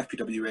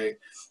 FPWA.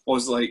 What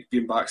was it like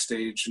being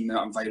backstage in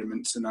that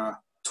environment in a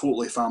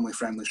totally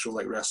family-friendly show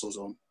like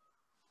WrestleZone?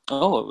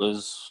 Oh, it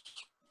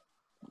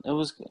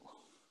was good.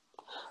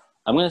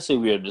 I'm gonna say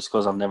weird just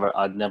because I'd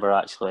never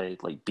actually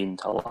been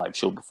to a live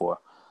show before,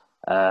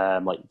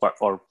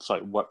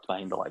 worked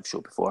behind a live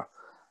show before.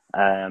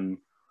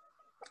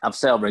 I've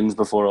set up rings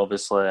before,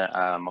 obviously.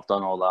 I've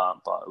done all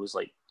that, but it was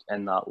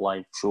in that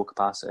live show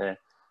capacity.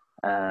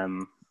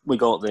 We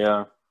got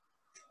there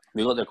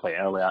quite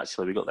early.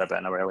 Actually, we got there about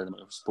an hour earlier than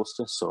we were supposed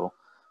to. So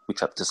we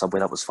tripped to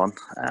Subway. That was fun.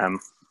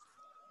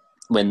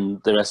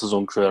 When the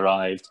WrestleZone crew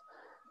arrived,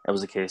 it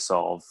was a case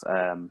of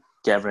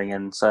get everything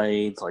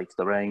inside,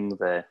 the ring,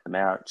 the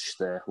merch,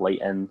 the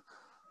lighting,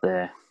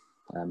 the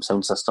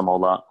sound system, all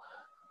that.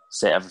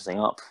 Set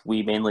everything up.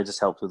 We mainly just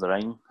helped with the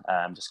ring,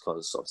 just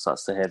because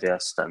that's the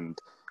heaviest and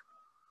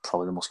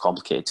probably the most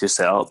complicated to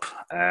set up.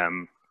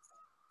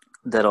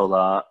 Did all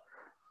that,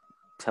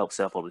 helped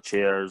set up all the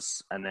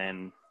chairs, and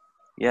then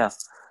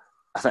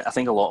I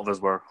think a lot of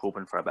us were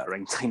hoping for a bit of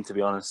ring time, to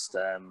be honest,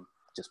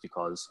 just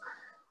because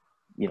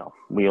we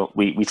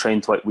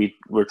trained we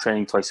were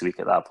training twice a week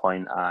at that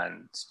point,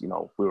 and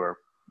we were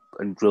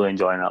really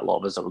enjoying it. A lot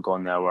of us that were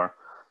going there were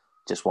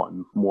just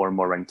wanting more and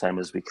more ring time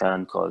as we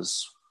can,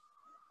 because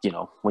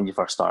when you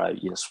first start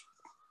out, you just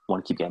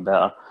want to keep getting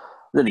better.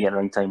 Didn't get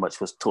ring time, which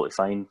was totally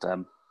fine.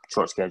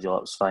 Short schedule,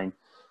 it was fine.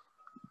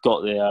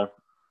 Got there,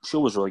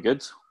 show was really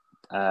good.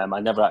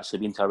 I'd never actually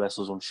been to a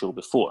WrestleZone show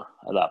before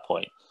at that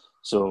point,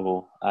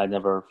 so I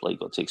never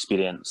got to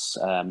experience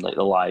the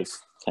live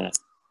kind of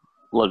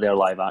their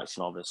live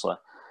action, obviously.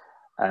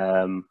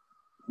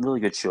 Really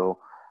good show.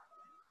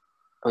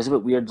 it was a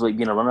bit weird, like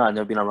being a runner. I'd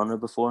never been a runner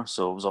before,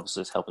 so it was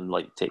obviously just helping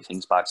like take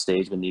things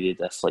backstage when needed.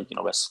 If like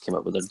wrestlers came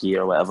up with their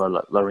gear or whatever,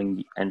 like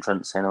luring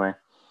entrance anyway.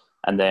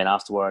 And then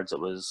afterwards, it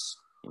was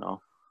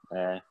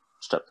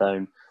strip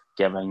down,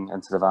 giving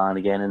into the van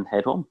again, and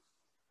head home.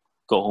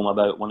 Got home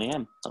about 1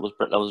 a.m. That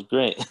was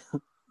great.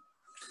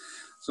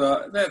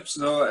 So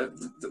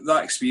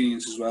that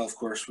experience as well, of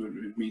course,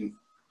 would mean,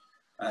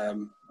 I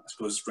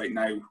suppose right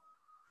now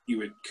you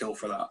would kill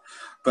for that.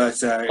 But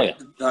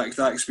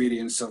that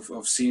experience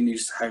of seeing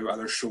how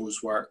other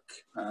shows work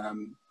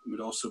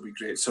would also be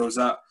great. So is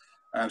that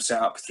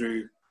set up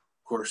through,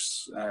 of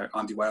course,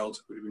 Andy Wilde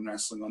would have been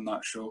wrestling on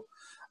that show,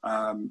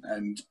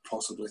 and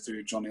possibly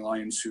through Johnny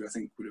Lyons, who I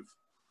think would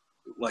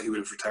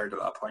have retired at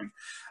that point.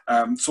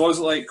 So what was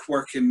it like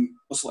working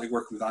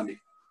with Andy?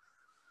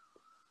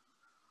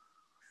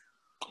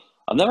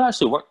 I've never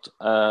actually worked.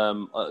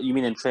 You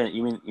mean in training?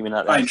 You mean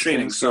at in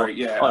training? Sorry,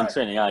 yeah. Oh, in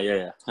training.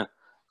 Yeah.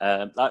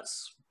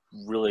 That's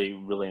really,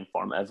 really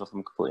informative. If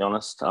I'm completely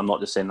honest, I'm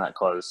not just saying that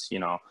because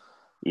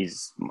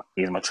he's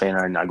my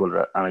trainer and I go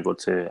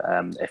to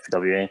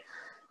FPWA.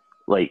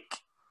 Like,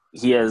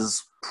 he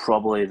is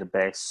probably the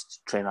best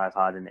trainer I've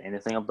had in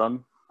anything I've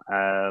done.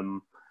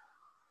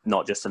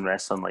 Not just in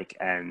wrestling, like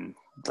in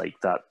like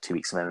that 2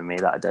 weeks of MMA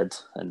that I did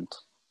and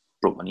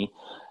broke my knee.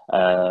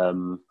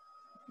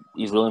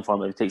 He's really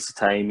informative. He takes the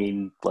time.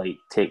 He like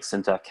takes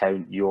into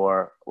account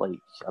your like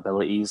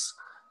abilities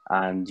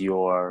and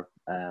your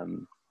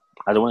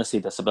I don't want to say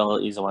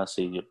disabilities. I want to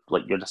say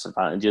your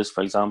disadvantages.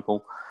 For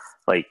example,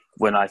 like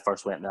when I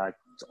first went there, I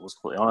was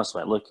completely honest. I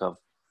went, look, I've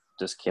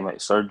just came out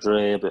of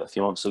surgery about a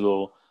few months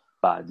ago,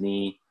 bad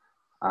knee,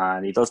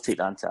 and he does take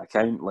that into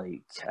account.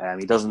 Like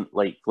he doesn't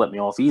like let me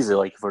off easy.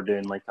 Like if we're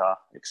doing like a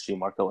extreme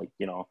workout, like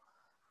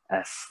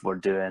if we're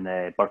doing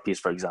burpees,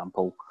 for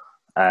example,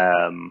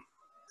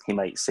 he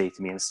might say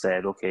to me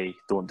instead, okay,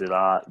 don't do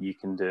that. You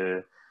can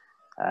do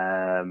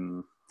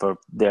for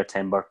their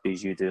 10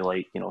 burpees, you do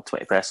like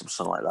 20 press ups,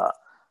 something like that.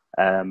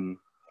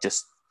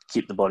 Just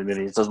keep the body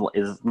moving. It's not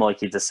like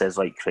he just says,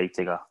 right, Craig,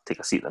 take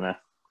a seat there now.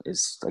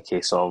 It's a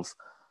case of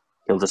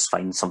he'll just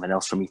find something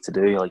else for me to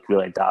do. He like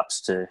really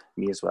adapts to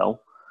me as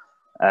well.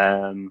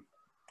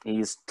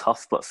 He's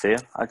tough but fair,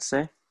 I'd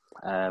say,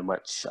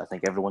 which I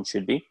think everyone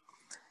should be.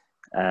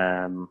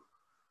 And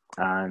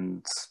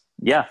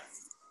yeah.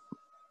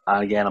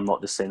 And again, I'm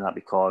not just saying that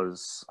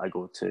because I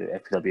go to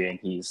FPWA and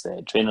he's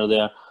the trainer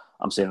there.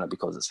 I'm saying that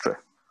because it's true.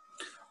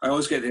 I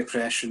always get the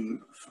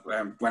impression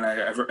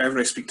whenever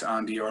I speak to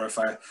Andy, or if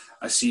I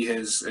see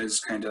his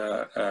kind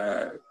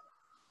of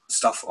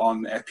stuff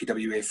on the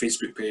FPWA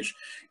Facebook page,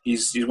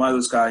 he's one of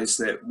those guys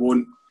that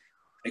won't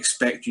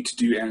expect you to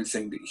do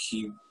anything that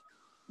he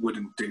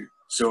wouldn't do.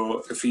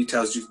 So if he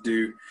tells you to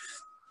do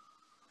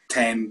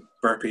 10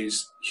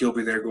 burpees, he'll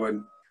be there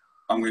going,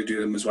 I'm going to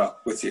do them as well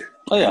with you.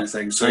 Oh, yeah. Kind of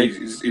thing. So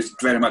he's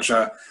very much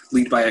a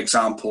lead by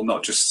example,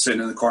 not just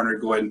sitting in the corner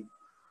going,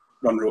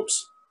 run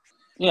ropes.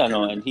 Yeah,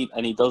 no, and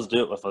he does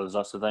do it with us.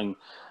 That's the thing.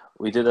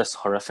 We do this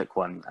horrific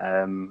one.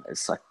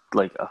 It's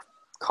like a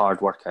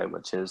card workout,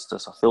 which is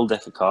just a full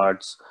deck of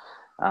cards,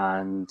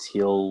 and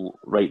he'll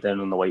write down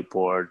on the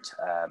whiteboard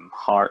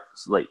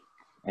hearts, like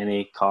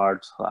any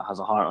card that has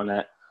a heart on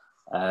it.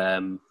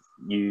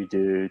 You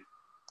do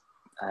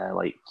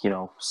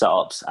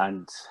sit-ups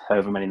and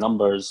however many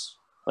numbers,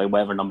 like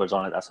whatever numbers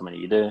on it, that's how many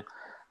you do.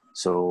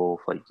 So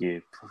like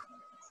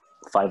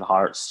 5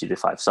 hearts, you do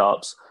 5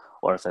 sit-ups.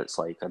 Or if it's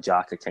like a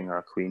jack, a king, or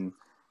a queen,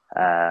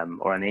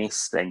 or an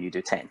ace, then you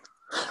do 10,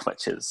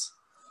 which is,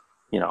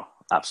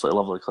 absolutely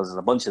lovely because there's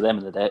a bunch of them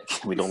in the deck.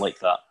 We don't like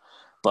that.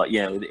 But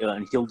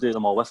and he'll do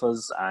them all with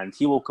us, and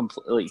he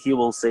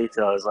will say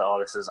to us like, "Oh,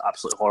 this is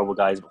absolutely horrible,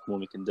 guys, but come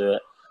on, we can do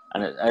it."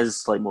 And it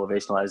is like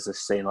motivational, as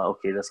just saying like,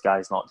 "Okay, this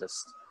guy's not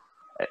just.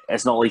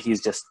 It's not like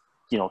he's just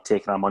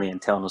taking our money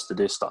and telling us to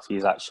do stuff.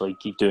 He's actually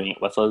keep doing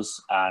it with us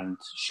and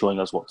showing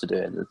us what to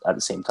do at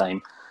the same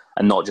time,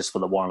 and not just for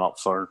the warm up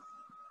for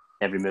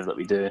every move that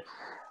we do."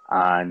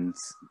 And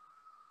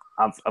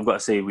I've got to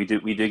say we do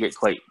get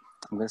quite,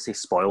 I'm going to say,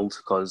 spoiled,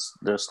 because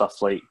there's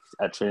stuff like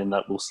at training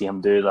that we'll see him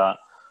do that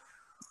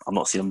I'm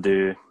not seen him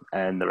do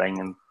in the ring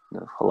in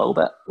a little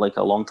bit, like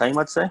a long time,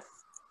 I'd say.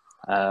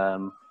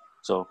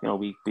 So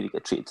we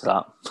get treated to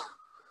that.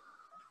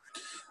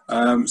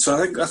 So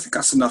I think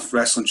that's enough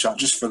wrestling chat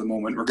just for the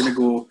moment. We're going to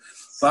go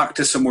back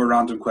to some more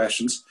random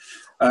questions.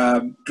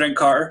 Brent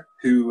Carter,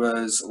 who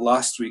was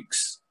last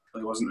week's,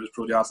 it wasn't, it was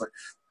Pro Diathlete.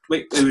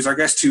 Wait, it was our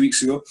guest 2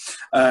 weeks ago.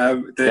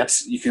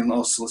 You can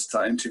also listen to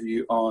that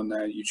interview on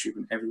YouTube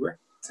and everywhere.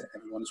 To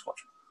everyone is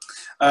watching.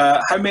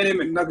 How many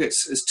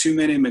McNuggets is too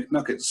many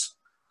McNuggets?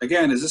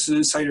 Again, is this an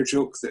insider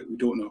joke that we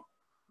don't know?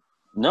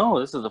 No,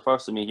 this is the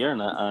first of me hearing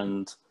it,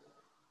 and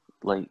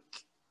like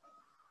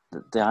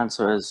the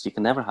answer is you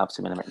can never have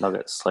too many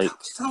McNuggets. Like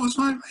that was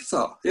my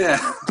thought.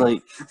 Yeah.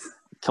 Like,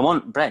 come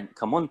on, Brent,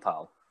 come on,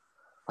 pal.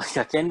 Like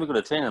I can we go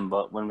to training,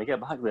 but when we get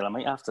back there, I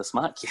might have to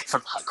smack you for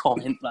that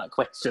comment, that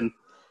question.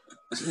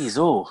 Jeez,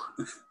 oh.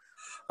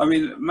 I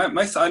mean,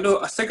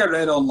 I think I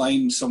read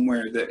online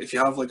somewhere that if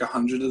you have like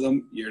 100 of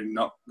them, you're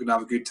not going to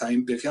have a good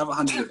time. But if you have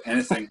 100 of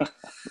anything,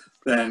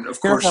 then of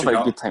You're course gonna you're have a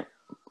not. good time.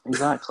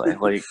 Exactly.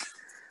 Like,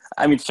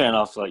 I mean, fair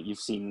enough. Like, if you've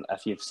seen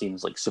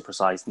like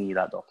Supersized Me,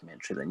 that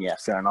documentary, then yeah,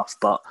 fair enough.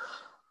 But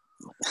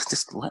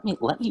just let me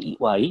eat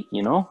what I eat.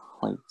 You know,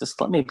 like just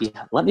let me be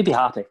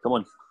happy. Come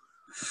on.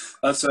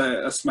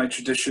 That's my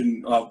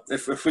tradition. Well,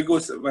 if we go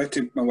to, I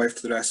take my wife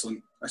to the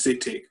wrestling. I say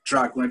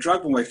drag. When I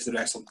drag my wife to the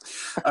wrestling,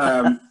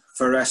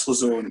 for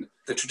WrestleZone,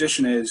 the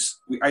tradition is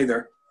we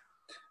either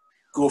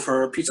go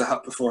for a Pizza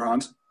Hut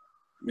beforehand,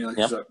 mainly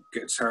because that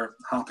gets her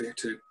happy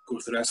to go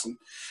to the wrestling,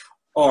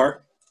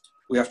 or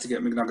we have to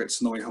get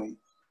McNuggets on the way home.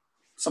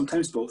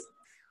 Sometimes both.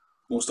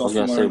 Most I was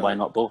often gonna say, why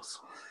not both?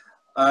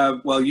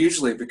 Well,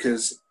 usually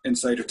because,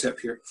 insider tip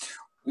here,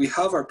 we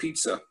have our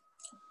pizza,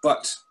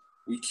 but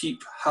we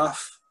keep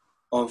half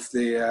of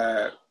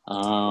the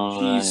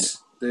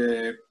cheese,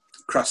 the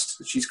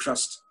cheese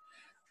crust,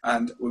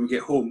 and when we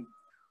get home,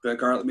 bit of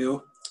garlic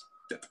mayo,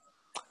 dip.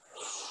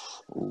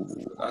 Ooh.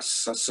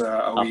 That's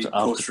a wee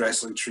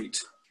post-wrestling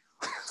treat.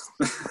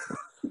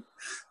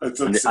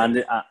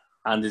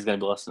 Andy's going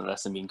to be listening to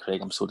this and being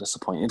Craig, I'm so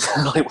disappointed.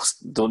 Like,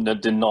 do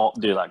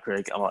not do that,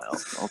 Craig. I'm like, oh,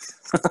 okay.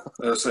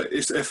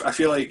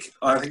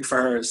 I think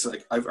for her, it's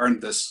like, I've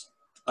earned this.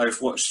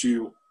 I've watched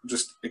you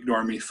just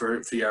ignore me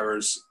for 3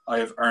 hours. I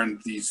have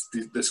earned this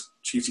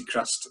cheesy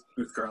crust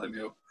with garlic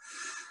mayo.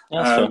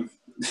 Yeah,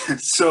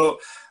 so,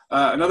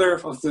 another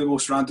of the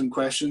most random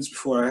questions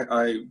before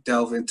I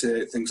delve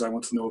into things I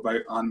want to know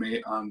about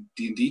anime and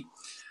D&D.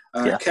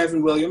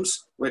 Kevin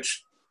Williams,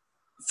 which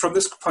from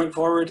this point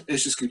forward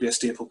is just going to be a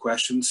staple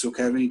question. So,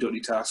 Kevin, you don't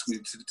need to ask me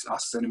to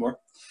ask this anymore.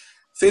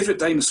 Favorite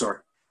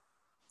dinosaur?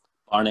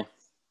 Barney.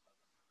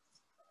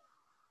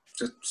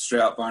 Just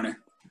straight up Barney,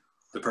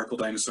 the purple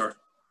dinosaur.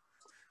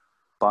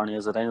 Barney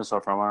is a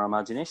dinosaur from our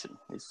imagination.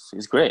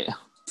 He's great.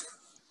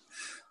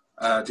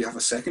 Do you have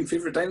a second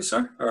favorite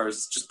dinosaur, or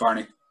is it just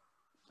Barney?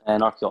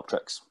 And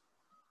Archaeopteryx.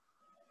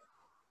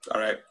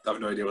 All right, I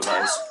have no idea what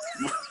that is.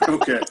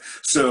 Okay,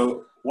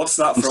 so what's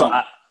that from?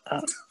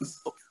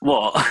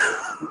 What?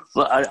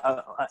 So I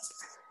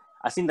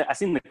seen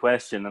the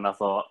question and I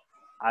thought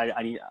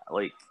I need,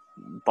 like,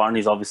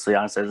 Barney's obviously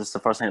answered. This is the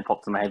first thing that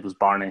popped in my head was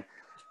Barney,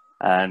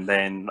 and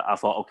then I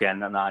thought, okay,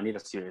 I need a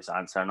serious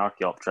answer. And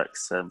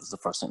Archaeopteryx was the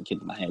first thing that came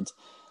to my head,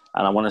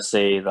 and I want to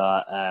say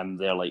that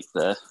they're like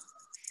the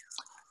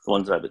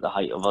ones that are about the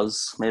height of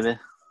us, maybe,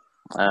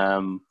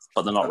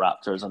 but they're not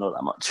raptors. I know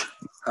that much.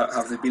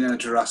 Have they been in a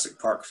Jurassic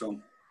Park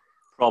film?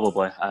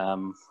 Probably.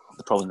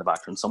 They're probably in the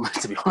background somewhere,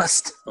 to be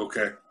honest.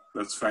 Okay,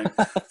 that's fine.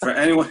 For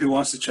anyone who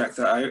wants to check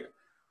that out,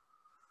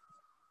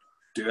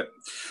 do it.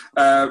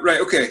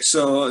 Right, okay,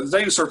 so the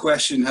dinosaur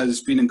question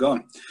has been and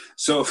gone.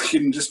 So if we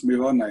can just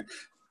move on now.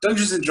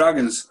 Dungeons and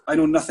Dragons, I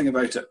know nothing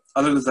about it,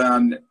 other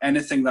than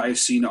anything that I've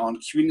seen on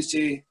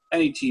Community,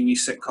 any TV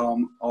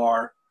sitcom,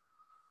 or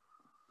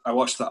I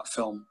watched that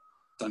film,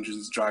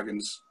 Dungeons and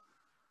Dragons,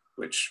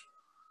 which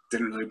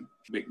didn't really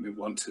make me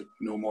want to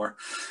know more.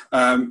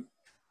 How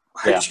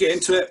did you get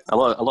into it? A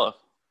lot.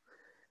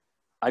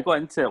 I got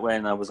into it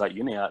when I was at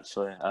uni,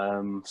 actually.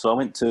 So I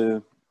went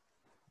to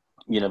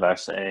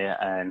university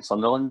in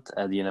Sunderland,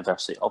 the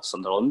University of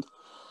Sunderland,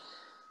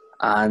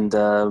 and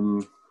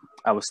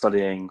I was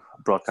studying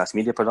broadcast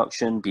media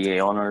production, BA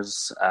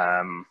honours,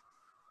 and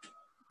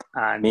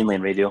mainly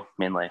in radio,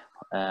 mainly.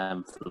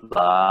 For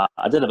that,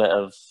 I did a bit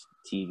of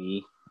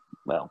TV.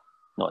 Well,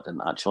 no, I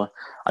didn't actually.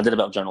 I did a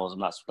bit of journalism.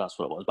 That's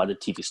what it was. But I did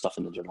TV stuff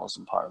in the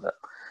journalism part of it.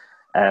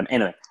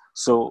 Anyway,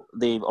 so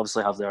they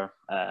obviously have their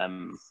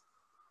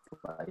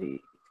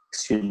like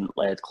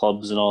student-led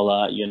clubs and all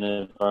that,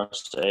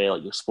 university,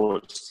 like your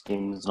sports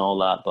teams and all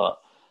that. But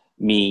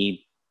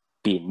me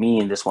being me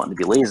and just wanting to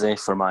be lazy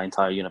for my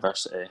entire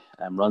university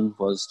run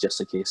was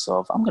just a case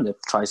of, I'm going to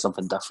try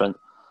something different.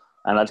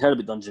 And I'd heard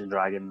about Dungeons &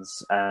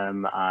 Dragons,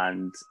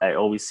 and it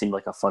always seemed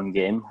like a fun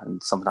game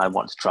and something I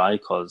wanted to try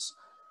because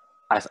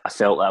I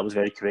felt that I was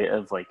very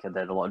creative. Like, I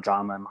did a lot of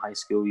drama in my high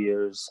school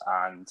years,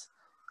 and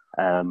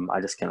I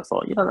just kind of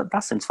thought,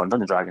 that sounds fun.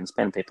 Dungeons & Dragons,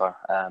 pen and paper.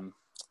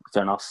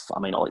 Fair enough, I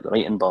might not like the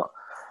writing, but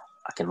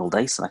I can roll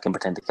dice and I can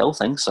pretend to kill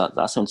things, so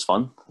that sounds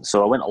fun.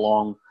 So I went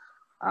along,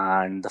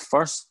 and the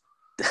first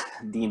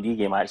D&D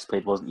game I actually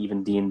played wasn't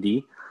even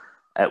D&D.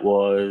 It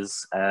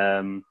was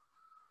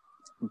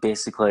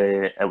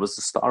basically, it was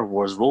the Star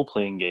Wars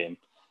role-playing game,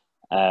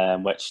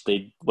 which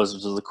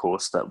Wizards of the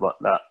Coast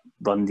that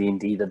run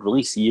D&D did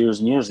release years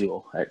and years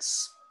ago.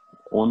 It's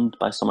owned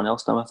by someone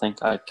else now, I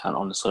think. I can't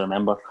honestly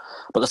remember.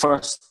 But the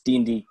first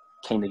D&D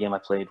kind of game I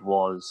played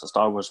was a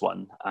Star Wars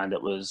one, and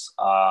it was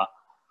a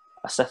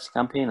Sith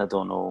campaign. I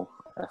don't know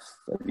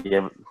if you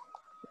ever...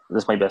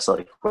 This might be a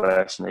silly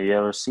question. Have you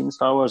ever seen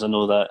Star Wars? I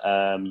know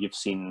that you've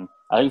seen...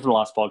 I think from the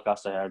last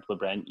podcast I heard with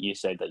Brent, you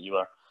said that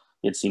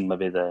you'd seen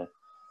maybe the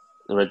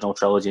original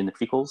trilogy and the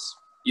prequels.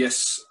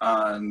 Yes,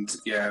 and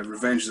yeah,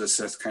 Revenge of the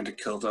Sith kind of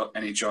killed out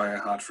any joy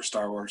I had for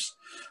Star Wars.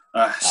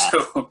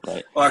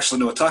 Right. Well, actually,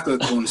 no, Attack of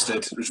the Clones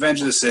did.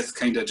 Revenge of the Sith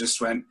kind of just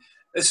went,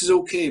 this is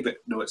okay, but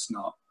no, it's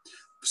not.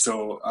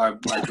 So I'm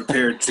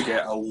prepared to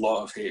get a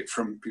lot of hate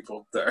from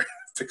people that are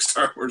big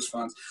Star Wars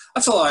fans.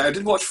 That's a lie. I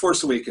did watch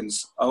Force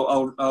Awakens.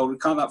 I'll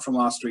recount that from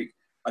last week.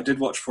 I did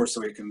watch Force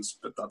Awakens,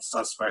 but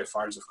that's very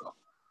far as I've got.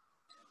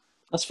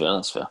 That's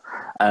fair.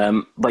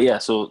 But yeah,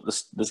 so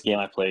this game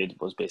I played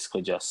was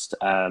basically just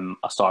a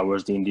Star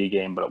Wars D&D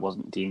game, but it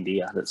wasn't D&D.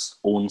 It had its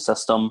own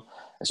system,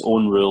 its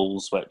own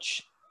rules,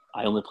 which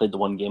I only played the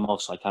one game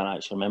of, so I can't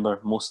actually remember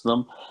most of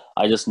them.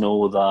 I just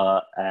know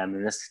that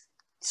in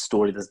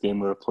this game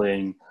we were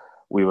playing,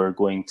 we were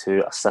going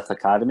to a Sith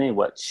Academy,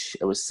 which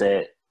it was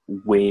set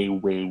way,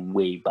 way,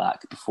 way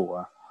back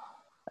before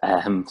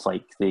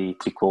like the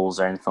prequels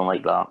or anything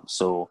like that.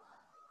 So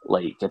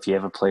like if you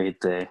ever played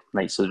the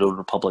Knights of the Old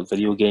Republic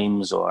video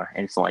games or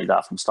anything like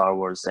that from Star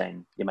Wars,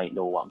 then you might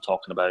know what I'm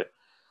talking about.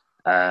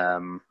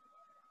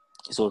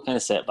 So it kind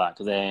of set back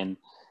then,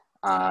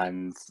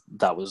 and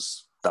that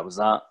was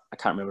that. I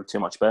can't remember too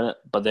much about it.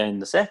 But then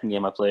the second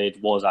game I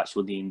played was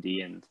actual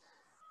D&D, and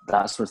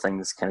that's where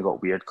things kind of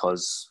got weird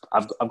because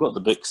I've got the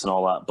books and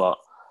all that, but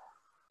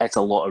it's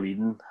a lot of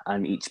reading,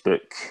 and each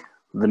book,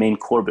 the main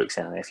core books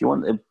anyway, if you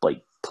want to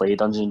like play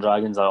Dungeons and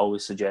Dragons, I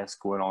always suggest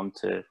going on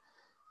to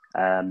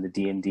the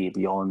D&D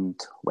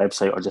Beyond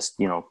website, or just,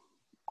 the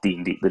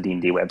D&D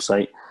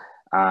website,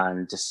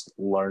 and just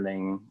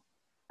learning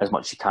as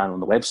much as you can on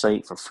the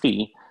website for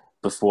free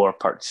before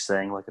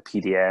purchasing like a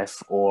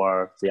PDF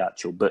or the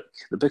actual book.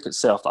 The book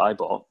itself that I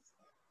bought,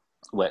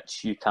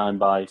 which you can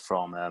buy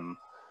from a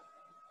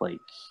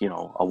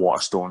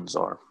Waterstones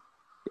or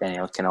any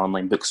kind of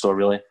online bookstore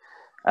really.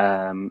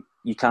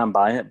 You can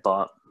buy it,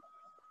 but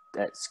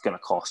it's going to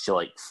cost you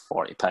like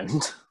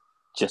 £40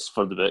 just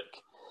for the book.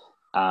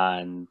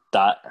 And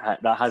that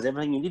has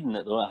everything you need in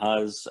it, though. It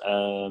has,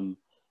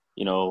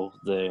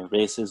 the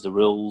races, the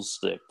rules,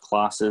 the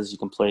classes you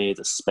can play,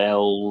 the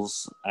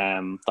spells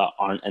that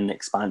aren't in the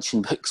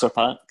expansion books or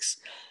packs.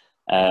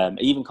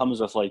 It even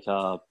comes with like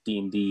a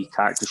D&D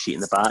character sheet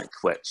in the back,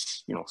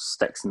 which,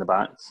 sticks in the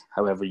back.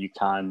 However, you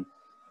can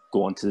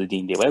go onto the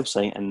D&D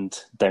website and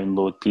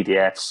download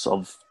PDFs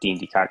of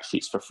D&D character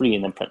sheets for free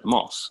and then print them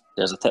off.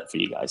 There's a tip for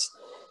you guys.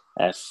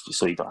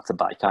 So you don't have to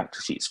buy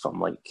character sheets from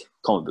like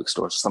comic book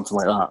stores or something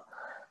like that.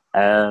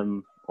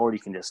 Or you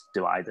can just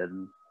do what I did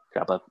and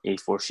grab a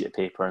A4 sheet of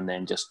paper and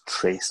then just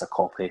trace a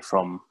copy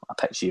from a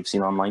picture you've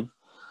seen online.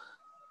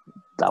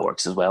 That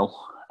works as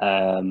well.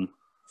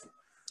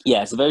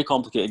 It's a very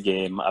complicated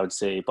game, I would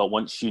say, but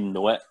once you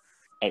know it,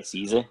 it's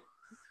easy,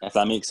 if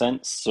that makes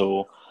sense.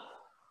 So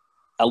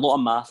a lot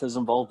of math is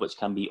involved, which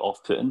can be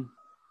off-putting,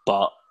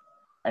 but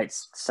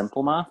it's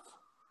simple math,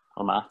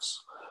 or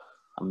maths.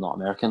 I'm not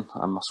American,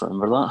 I must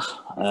remember that.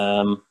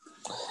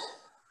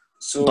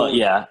 But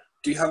yeah.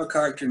 Do you have a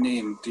character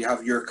name? Do you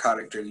have your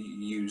character you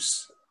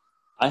use?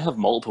 I have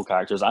multiple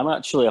characters. I'm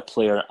actually a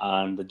player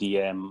and a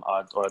DM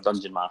or a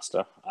dungeon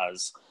master,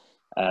 as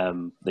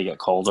they get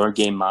called, or a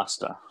game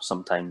master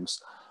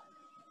sometimes.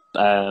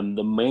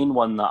 The main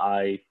one that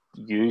I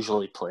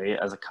usually play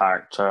is a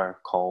character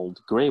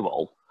called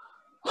Greywall,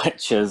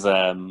 which is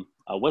a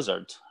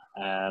wizard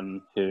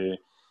who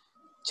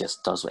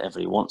just does whatever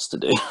he wants to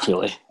do,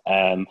 really.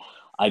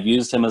 I've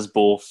used him as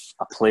both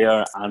a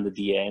player and a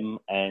DM.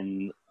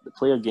 In the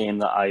player game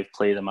that I've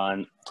played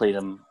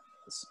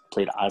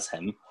as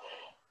him,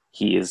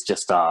 he is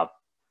just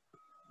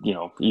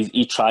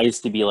he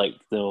tries to be like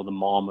the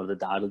mom or the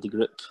dad of the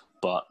group,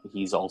 but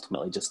he's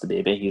ultimately just a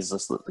baby. He's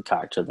just the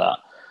character that,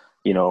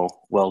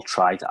 will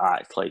try to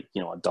act like,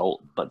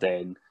 adult, but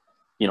then,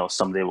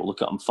 somebody will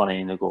look at him funny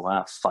and they'll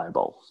go,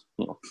 fireball,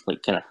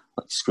 like kind of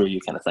like screw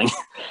you kind of thing.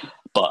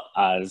 But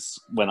as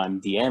when I'm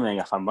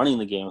DMing, if I'm running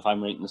the game, if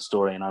I'm writing the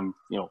story and I'm,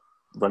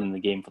 running the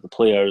game for the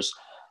players,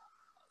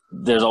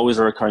 there's always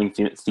a recurring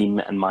theme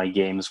in my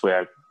games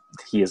where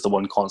he is the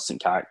one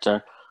constant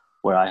character,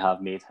 where I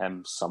have made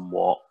him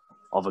somewhat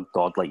of a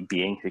godlike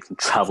being who can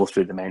travel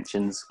through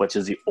dimensions, which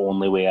is the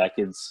only way I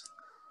could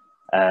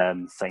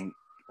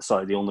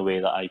the only way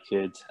that I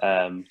could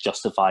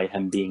justify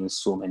him being in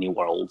so many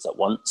worlds at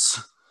once,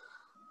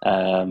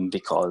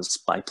 because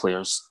my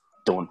players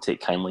don't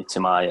take kindly to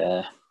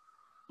my,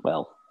 I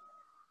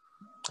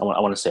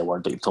want to say a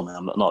word, but you told me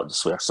I'm not to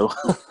swear, so.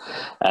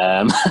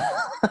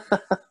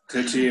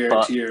 to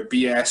your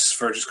BS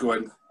for just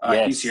going,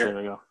 yes, he's here. There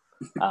we go.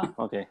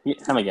 Okay.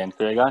 Him again,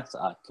 cool guys.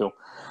 Cool.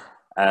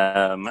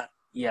 I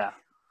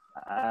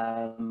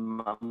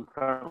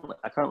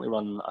currently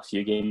run a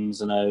few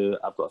games now.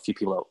 I've got a few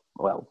people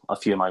a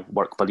few of my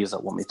work buddies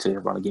that want me to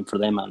run a game for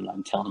them, and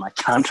I'm telling them I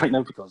can't right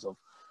now because of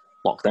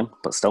lockdown,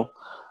 but still.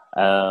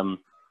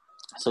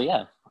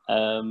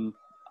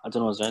 I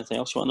don't know, is there anything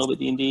else you want to know about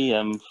D&D?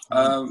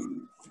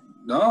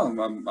 No,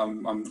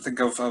 I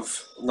think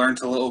I've learned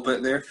a little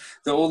bit there.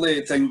 The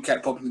only thing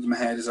kept popping into my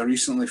head is I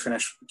recently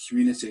finished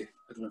Community.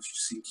 I don't know if you've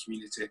seen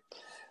Community.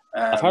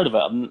 I've heard of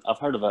it.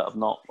 I've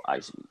not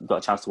actually got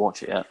a chance to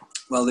watch it yet.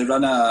 Well, they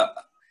run a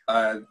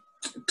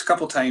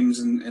couple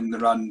times in the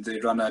run. They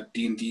run a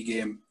D&D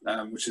game,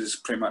 which is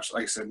pretty much,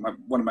 like I said,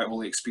 one of my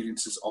only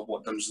experiences of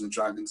what Dungeons and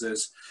Dragons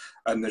is.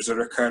 And there's a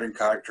recurring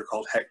character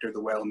called Hector the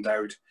Well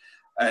Endowed.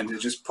 And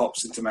it just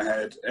pops into my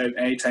head. And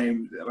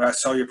anytime when I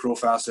saw your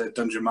profile said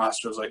Dungeon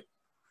Master, I was like,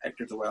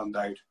 Hector the Well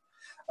Endowed.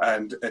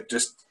 And it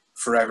just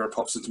forever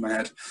pops into my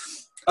head.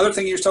 Other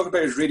thing you were talking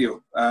about is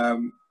radio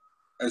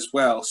as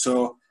well.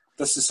 So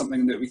this is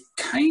something that we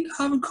kind of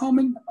have in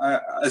common,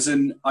 as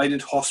in I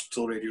did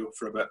hospital radio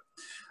for a bit,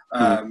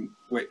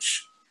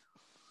 which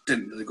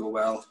didn't really go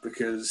well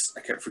because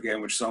I kept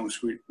forgetting which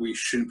songs we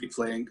shouldn't be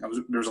playing.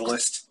 There was a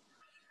list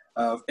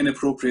of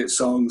inappropriate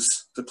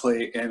songs to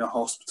play in a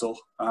hospital,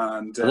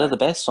 and they're the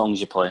best songs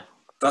you play.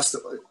 But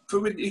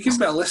when you give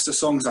me a list of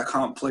songs I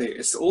can't play,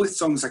 it's the only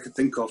songs I could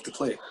think of to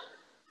play.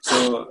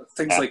 So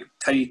things like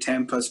Tiny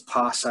Tempa's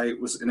Pass Out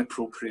was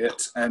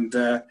inappropriate, and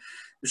it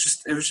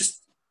was just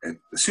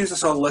as soon as I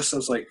saw the list, I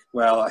was like,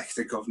 well, I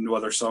think of no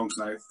other songs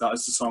now. That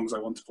is the songs I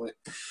want to play.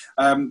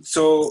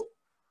 So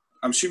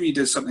I'm assuming you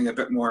did something a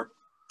bit more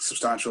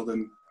substantial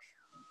than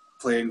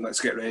playing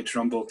Let's Get Ready to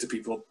Rumble to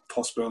people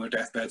possibly on their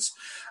deathbeds.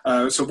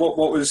 So what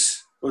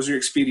was your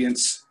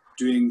experience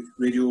doing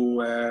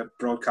radio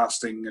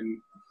broadcasting,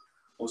 and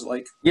what was it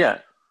like? Yeah.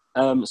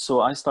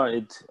 So I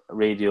started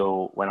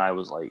radio when I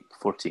was like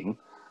 14,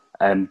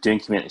 doing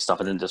community stuff.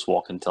 I didn't just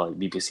walk into like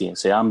BBC and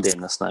say, I'm doing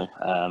this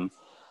now.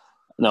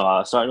 No,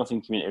 I started off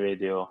in community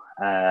radio,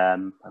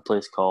 a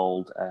place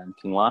called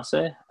King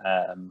Lassie.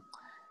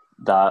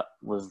 There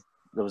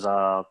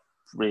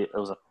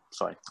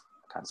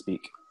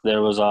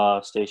was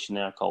a station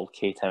there called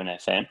K-Town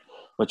FM,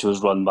 which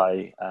was run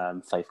by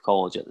Fife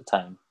College at the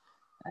time.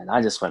 And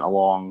I just went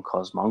along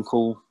because my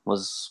uncle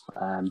was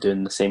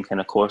doing the same kind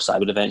of course I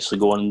would eventually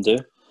go on and do.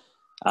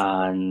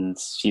 And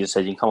she just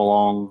said, you can come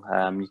along,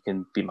 you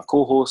can be my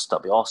co-host,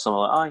 that'd be awesome.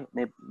 I'm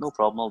like, no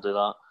problem, I'll do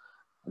that.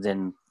 And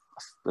then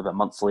about a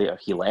month later,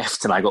 he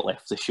left and I got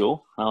left the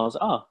show. And I was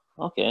like, oh,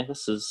 okay,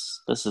 this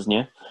is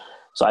new.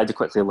 So I had to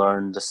quickly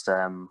learn just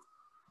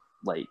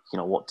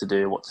what to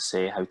do, what to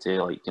say, how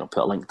to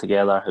put a link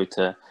together, how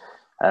to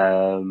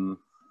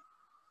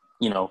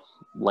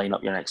line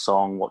up your next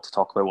song, what to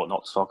talk about, what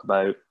not to talk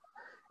about,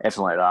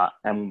 everything like that.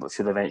 And which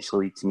would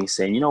eventually lead to me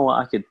saying, you know what,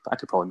 I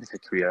could probably make a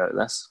career out of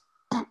this.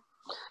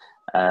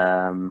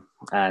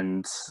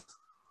 And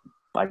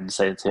I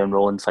decided to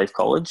enroll in Fife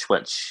College,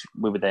 which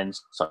we would then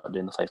start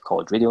doing the Fife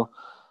College radio.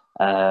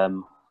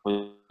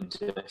 We would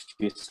do a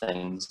few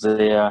things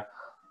there.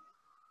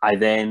 I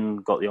then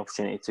got the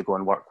opportunity to go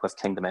and work with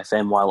Kingdom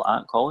FM while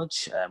at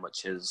college,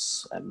 which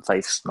is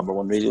Fife's number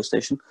one radio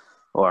station,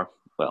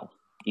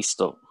 East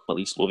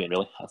Lothian,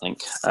 really, I think.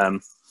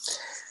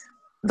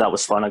 That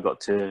was fun. I never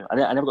got to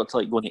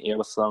go on the air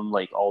with them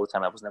all the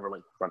time. I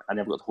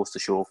never got to host a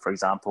show, for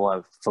example.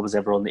 If I was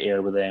ever on the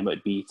air with them, it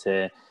would be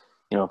to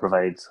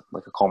provide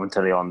a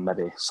commentary on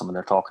maybe something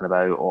they're talking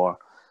about, or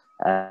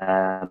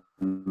if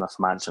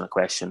I'm answering a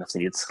question, if they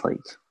need somebody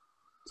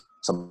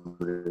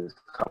to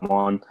come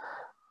on.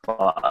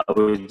 But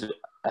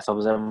if I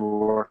was ever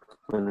working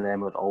with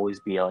them, it would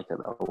always be at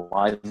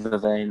live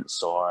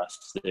events, or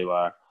if they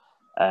were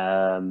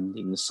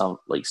even some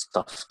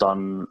stuff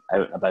done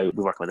out and about,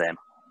 we work with them.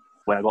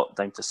 When I got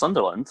down to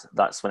Sunderland,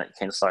 that's when it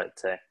kind of started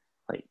to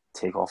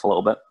take off a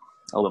little bit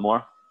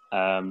more.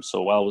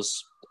 So while I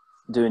was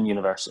doing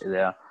university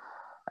there,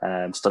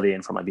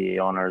 studying for my BA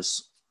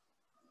honours,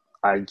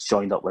 I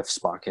joined up with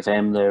Spark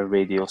FM, the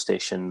radio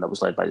station that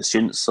was led by the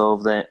students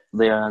of at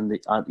the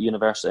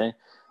university,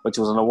 which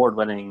was an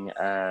award-winning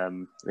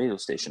radio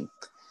station.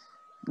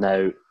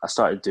 Now, I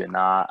started doing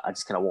that. I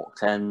just kind of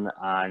walked in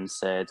and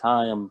said,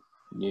 hi, I'm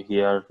new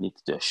here, need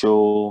to do a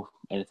show,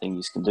 anything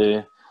you can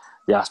do.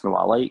 They asked me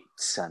what I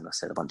liked, and I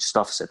said a bunch of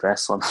stuff. I said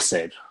wrestling, I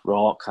said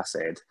rock, I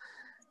said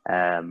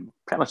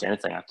pretty much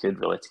anything I could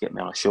really to get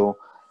me on a show.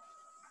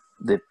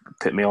 They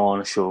put me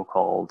on a show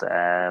called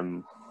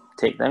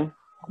Takedown,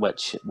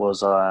 which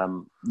was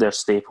their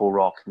staple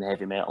rock and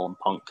heavy metal and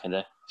punk kind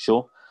of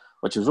show,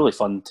 which was really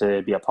fun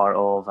to be a part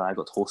of. I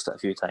got to host it a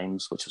few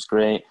times, which was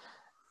great.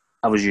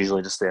 I was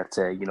usually just there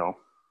to,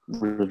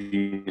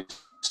 review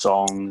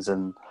songs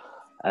and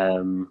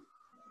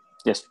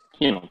just,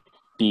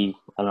 be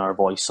another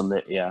voice on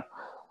the air.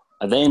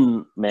 I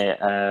then met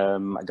a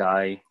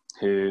guy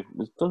who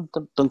was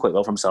done quite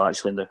well for himself,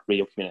 actually, in the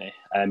radio community.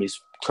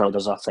 He's currently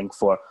does a thing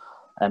for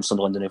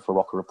Sunderland and for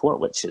Rocker Report,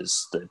 which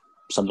is the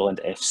Sunderland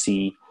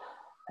FC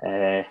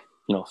fan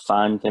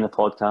kind of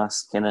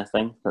podcast kind of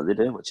thing that they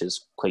do, which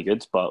is quite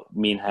good. But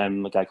me and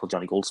him, a guy called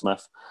Johnny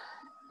Goldsmith,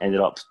 ended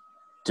up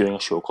doing a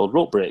show called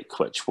Rope Break,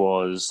 which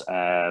was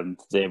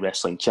the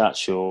wrestling chat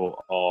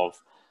show of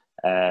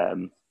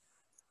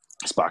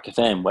Spark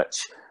FM,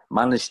 which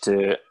managed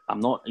to, I'm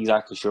not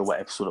exactly sure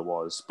what episode it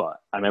was, but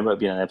I remember it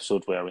being an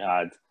episode where we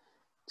had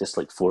just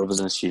 4 of us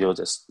in the studio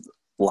just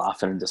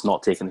laughing and just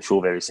not taking the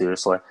show very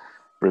seriously.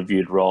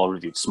 Reviewed Raw,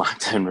 reviewed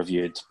SmackDown,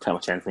 reviewed pretty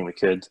much anything we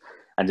could,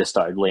 and just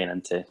started laying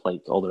into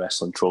all the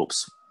wrestling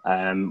tropes.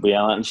 We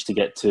managed to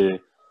get to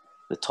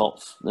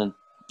the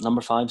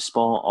number 5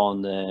 spot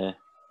on the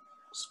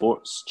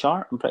sports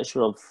chart, I'm pretty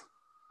sure,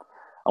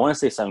 I want to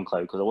say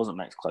SoundCloud, because it wasn't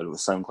Mixcloud, it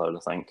was SoundCloud, I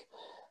think,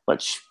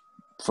 which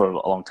for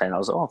a long time I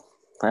was like, oh,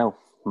 well,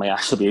 might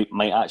actually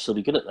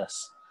be good at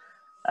this.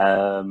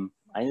 I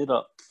ended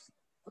up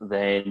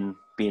then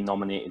being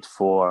nominated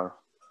for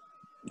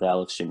the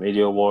Live Stream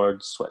Radio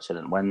Awards, which I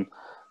didn't win,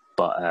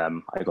 but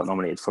I got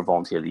nominated for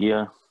Volunteer of the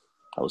Year.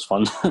 That was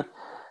fun.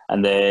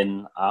 And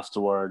then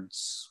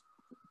afterwards,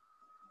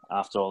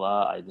 after all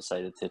that, I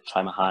decided to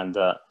try my hand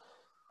at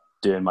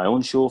doing my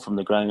own show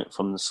building up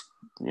from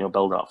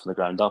the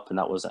ground up, and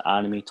that was an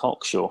anime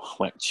talk show,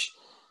 which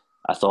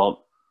I thought,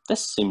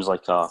 this seems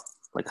like a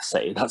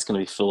city that's going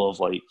to be full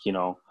of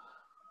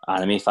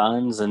anime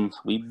fans and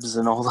weebs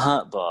and all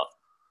that, but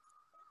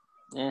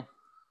yeah,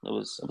 it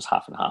was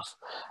half and half.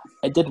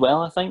 It did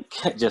well, I think.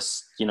 It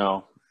just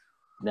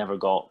never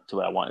got to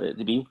where I wanted it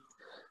to be.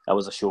 That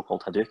was a show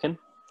called Hadouken,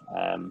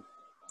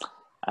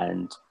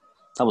 and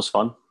that was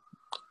fun.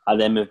 I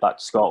then moved back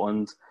to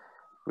Scotland,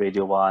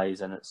 radio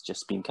wise, and it's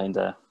just been kind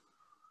of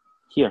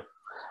here.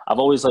 I've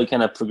always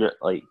wanted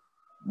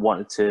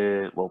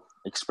to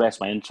express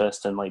my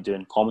interest in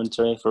doing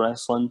commentary for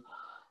wrestling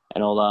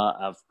and all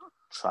that. I've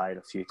tried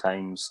a few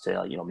times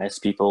to miss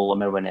people. I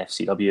remember when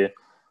FCW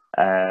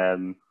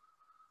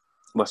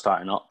were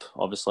starting up,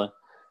 obviously,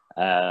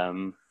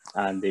 and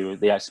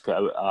they actually put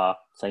out a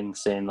thing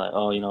saying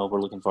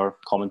we're looking for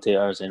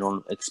commentators and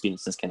on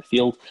experience in this kind of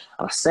field,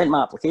 and I sent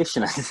my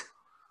application in.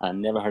 I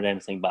never heard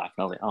anything back.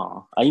 And I was like,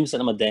 oh. I even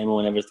sent them a demo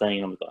and everything.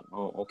 And I'm like,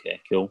 oh, okay,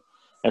 cool.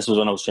 This was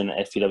when I was training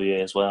at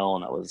FPWA as well.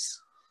 And it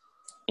was,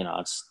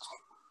 I just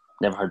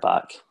never heard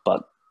back.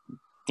 But,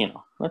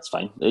 that's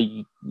fine.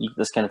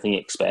 This kind of thing you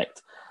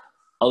expect.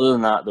 Other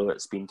than that, though,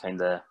 it's been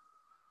kind of,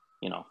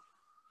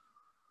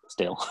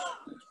 stale.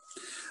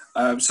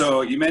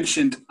 So you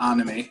mentioned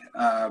anime.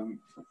 I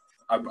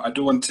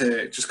don't want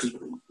to, just because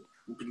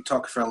we've been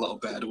talking for a little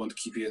bit, I don't want to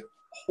keep you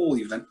whole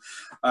evening.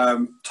 Top I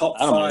don't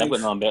five. know, I've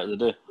got nothing better to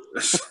do.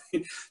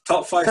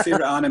 Top 5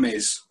 favourite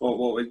animes.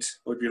 What would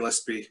your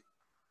list be?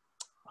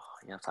 Oh,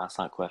 you have to ask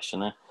that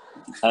question, eh?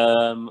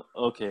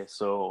 Okay,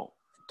 so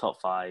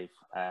top 5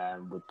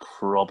 would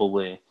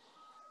probably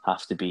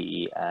have to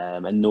be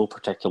in no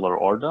particular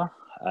order.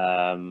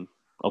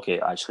 Okay,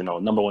 actually no.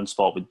 Number 1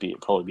 spot would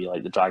probably be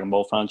the Dragon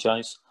Ball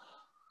franchise,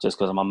 just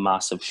because I'm a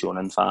massive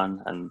Shonen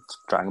fan and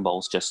Dragon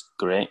Ball's just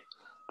great.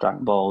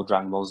 Dragon Ball,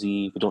 Dragon Ball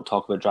Z. We don't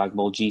talk about Dragon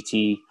Ball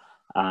GT,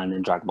 and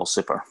then Dragon Ball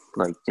Super.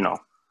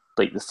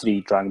 The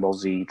 3 Dragon Ball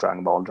Z,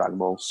 Dragon Ball, and Dragon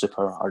Ball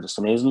Super are just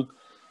amazing,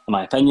 in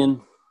my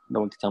opinion.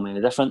 No one can tell me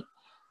any different.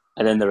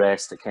 And then the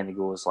rest, it kind of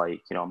goes My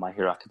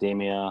Hero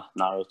Academia,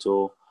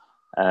 Naruto,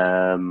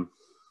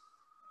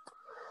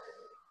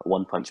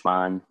 One Punch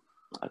Man.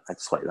 I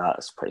just like that.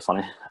 It's pretty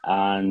funny.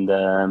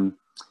 And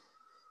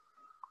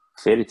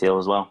Fairy Tail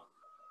as well.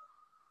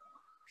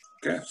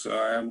 Okay, so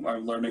I'm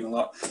learning a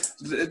lot.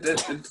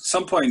 At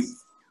some point,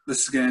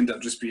 this is going to end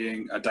up just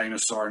being a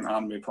dinosaur and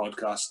anime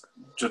podcast,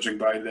 judging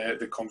by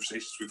the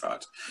conversations we've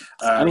had.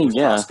 With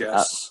past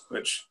guests,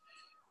 which,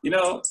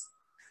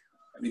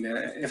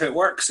 if it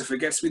works, if it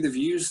gets me the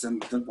views, then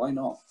why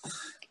not?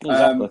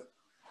 Exactly.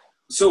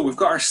 So we've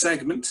got our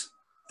segment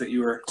that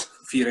you were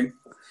fearing.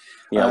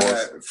 Yeah, it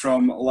was.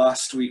 From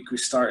last week, we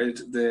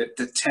started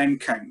the 10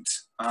 count,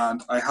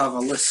 and I have a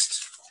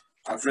list.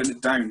 I've written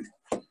it down.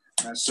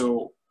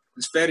 So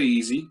it's very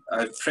easy.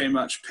 I've pretty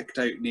much picked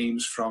out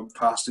names from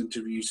past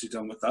interviews you've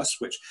done with us,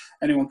 which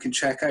anyone can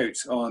check out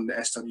on the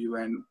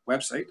SWN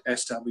website,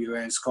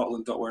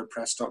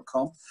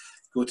 swnscotland.wordpress.com.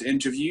 Go to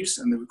interviews,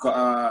 and then we've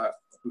got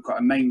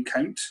a 9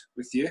 count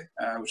with you,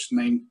 which is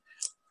 9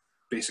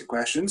 basic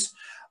questions.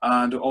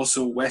 And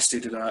also Westy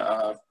did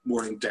a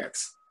more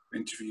in-depth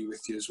interview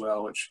with you as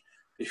well, which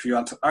if you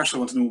actually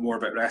want to know more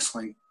about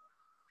wrestling,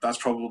 that's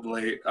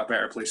probably a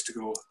better place to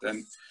go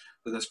than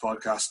this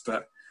podcast.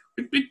 But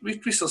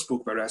we still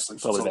spoke about wrestling.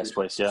 Probably the best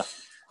place, yeah.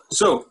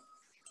 So,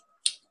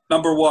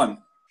 number 1,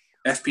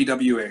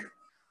 FPWA.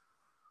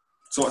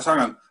 So, hang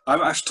on. I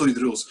haven't actually told you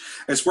the rules.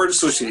 It's word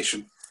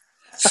association.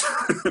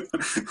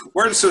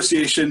 Word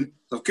association.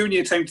 So, I've given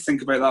you time to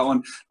think about that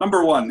one.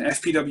 Number 1,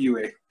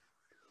 FPWA.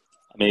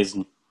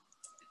 Amazing.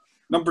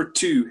 Number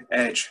 2,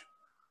 Edge.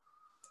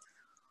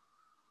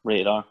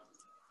 Rated R.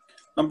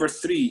 Number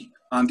 3,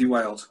 Andy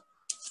Wilde.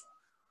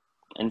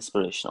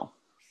 Inspirational.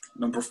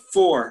 Number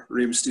 4,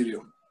 Rey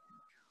Mysterio.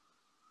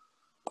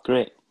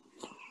 Great.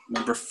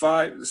 Number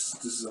 5,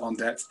 this is on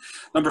depth.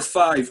 Number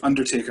 5,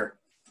 Undertaker.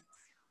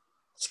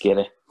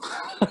 Scary.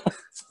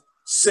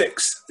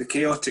 6, The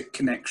Chaotic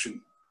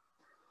Connection.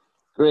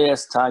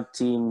 Greatest tag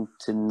team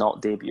to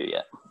not debut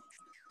yet.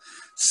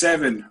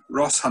 7,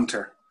 Ross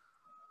Hunter.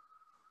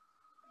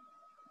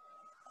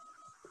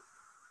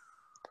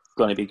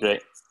 Going to be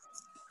great.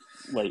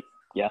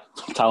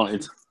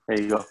 Talented.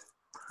 There you go.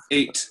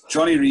 8,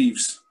 Johnny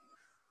Reeves.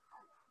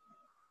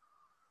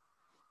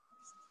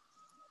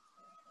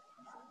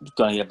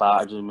 Going to get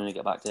battered when we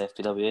get back to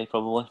FPWA,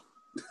 probably.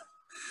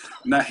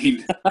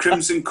 9,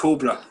 Crimson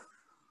Cobra.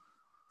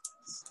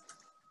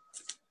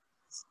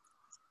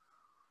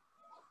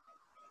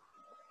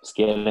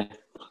 Scary.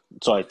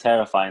 Sorry,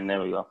 terrifying.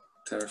 There we go.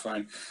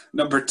 Terrifying.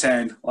 Number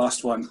 10,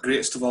 last one,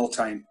 greatest of all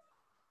time.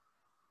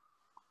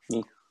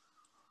 Me.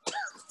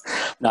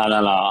 No.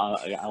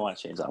 I want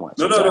to change that.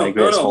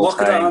 No. Lock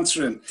that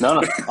answer in.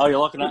 No. Oh, you're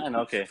locking that in?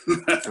 Okay.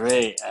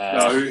 Great.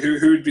 No,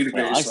 who would be the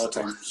greatest of all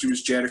time? She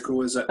was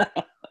Jericho, is it?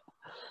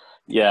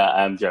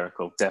 Yeah,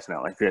 Jericho,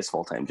 definitely. Greatest of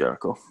all time,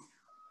 Jericho.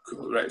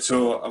 Cool, right.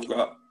 So I've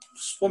got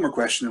just one more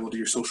question and we'll do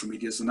your social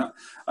medias and that.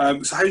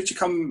 So how did you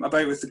come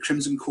about with the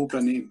Crimson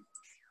Cobra name?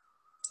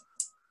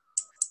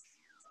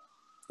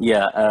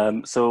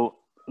 Yeah, so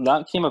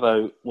that came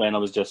about when I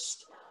was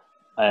just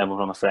with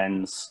one of my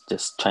friends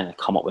just trying to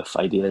come up with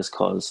ideas,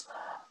 because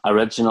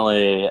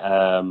originally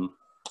I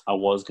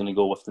was going to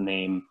go with the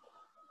name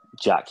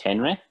Jack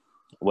Henry,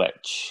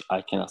 which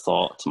I kind of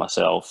thought to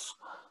myself,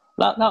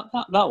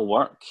 that'll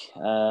work.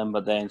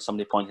 But then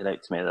somebody pointed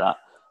out to me that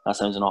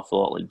sounds an awful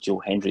lot like Joe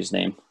Hendry's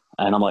name.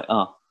 And I'm like,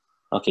 oh,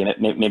 okay,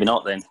 maybe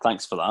not then.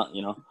 Thanks for that,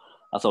 you know.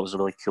 I thought it was a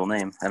really cool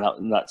name.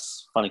 And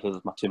that's funny because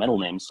it's my two middle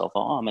names, so I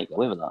thought, I might get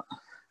away with that.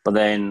 But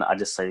then I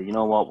just said, you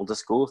know what, we'll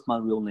just go with my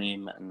real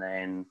name and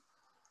then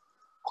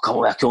we'll come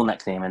up with a cool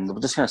nickname. And we're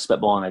just kind of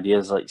spitballing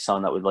ideas, like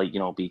something that would, like, you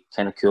know, be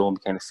kind of cool and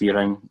be kind of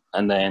fearing.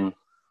 And then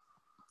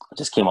I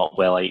just came up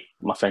with, like,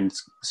 my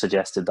friends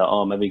suggested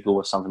that, maybe go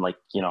with something like,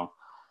 you know,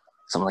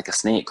 something like a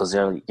snake, because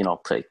they're, you know,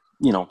 pretty,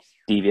 you know,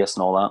 devious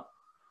and all that.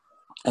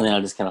 And then I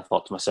just kind of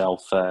thought to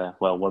myself,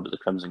 well, what about the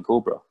Crimson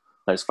Cobra?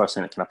 That's the first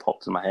thing that kind of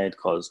popped in my head,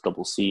 because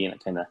double C, and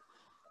it kind of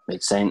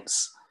made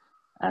sense.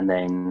 And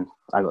then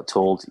I got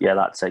told, yeah,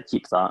 that's it,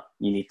 keep that.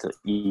 You need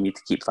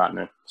to keep that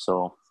now.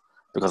 So,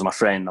 because of my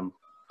friend, I'm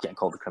getting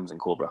called the Crimson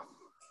Cobra.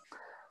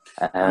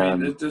 I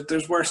mean,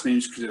 there's worse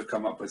names you could have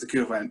come up with. It could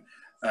have went,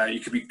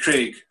 you could be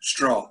Craig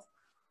Straw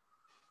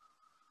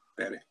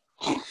Berry.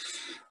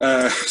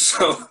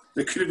 So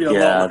there could have been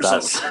a lot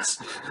worse.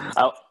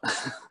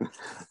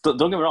 Don't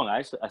get me wrong.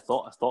 I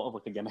thought of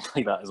like a gimmick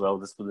like that as well,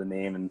 just for the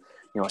name, and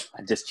you know,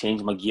 I just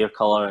changed my gear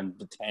color, and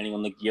depending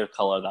on the gear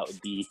color, that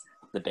would be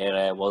the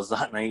berry I was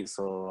that night.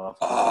 So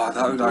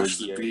that would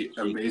actually be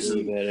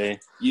amazing.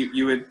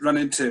 You would run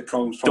into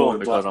problems. Don't,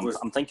 because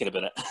I'm thinking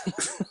about it.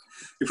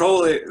 You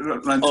probably run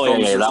into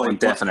problems. Yeah, that like, one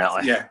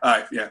definitely.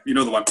 Yeah, you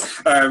know the one.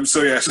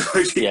 So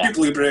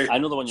blueberry, I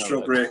know the one you're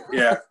strawberry.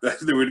 Yeah,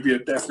 there would be a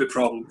definite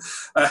problem.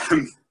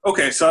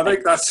 Okay, so I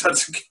think that's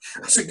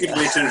a good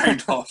way to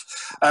round off.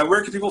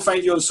 Where can people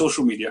find you on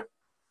social media?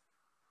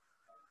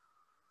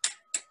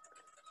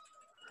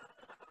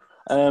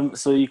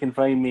 So you can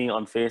find me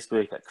on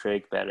Facebook at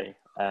Craig Berry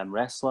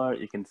Wrestler.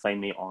 You can find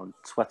me on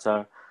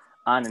Twitter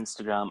and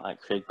Instagram at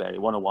Craig Berry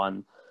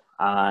 101.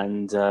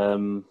 And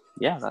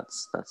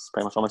that's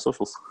pretty much all my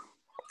socials.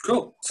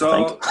 Cool.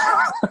 So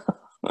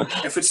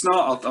if it's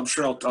not, I'm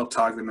sure I'll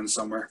tag them in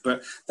somewhere.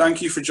 But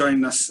thank you for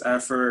joining us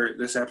for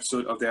this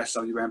episode of the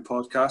SWN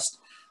Podcast.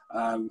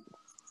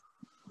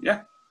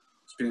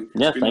 It's been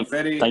a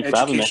very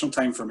educational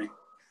time for me.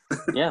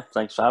 Yeah,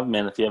 thanks for having me.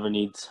 And if you ever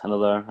need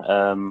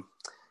another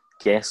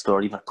guest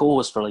or even a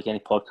co-host for like any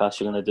podcast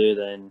you're going to do,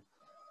 then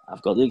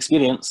I've got the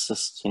experience.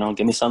 Just, you know,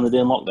 give me something to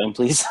do in lockdown,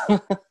 please.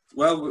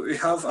 Well,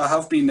 I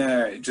have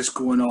been just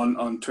going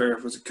on Twitter.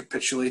 Was it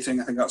capitulating?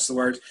 I think that's the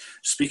word.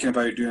 Speaking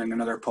about doing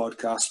another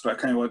podcast, but I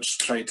kind of want to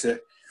try to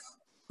at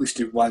least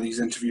do one of these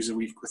interviews a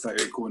week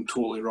without it going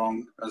totally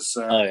wrong.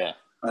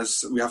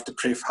 As we have to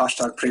pray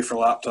for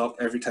laptop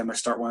every time I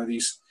start one of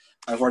these.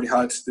 I've already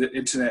had the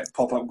internet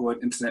pop up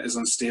going, internet is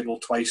unstable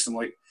twice. I'm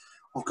like,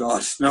 oh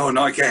God, no,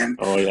 not again.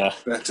 Oh yeah.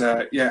 But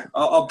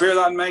I'll bear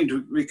that in mind.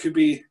 We could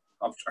be.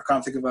 I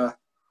can't think of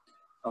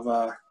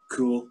a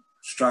cool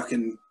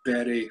Strachan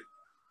Berry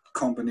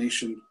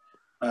combination.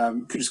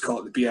 Could just call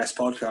it the BS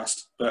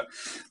Podcast, but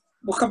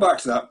we'll come back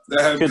to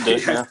that. Could do.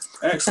 Yeah.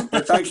 Excellent.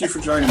 But thank you for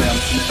joining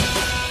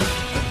me.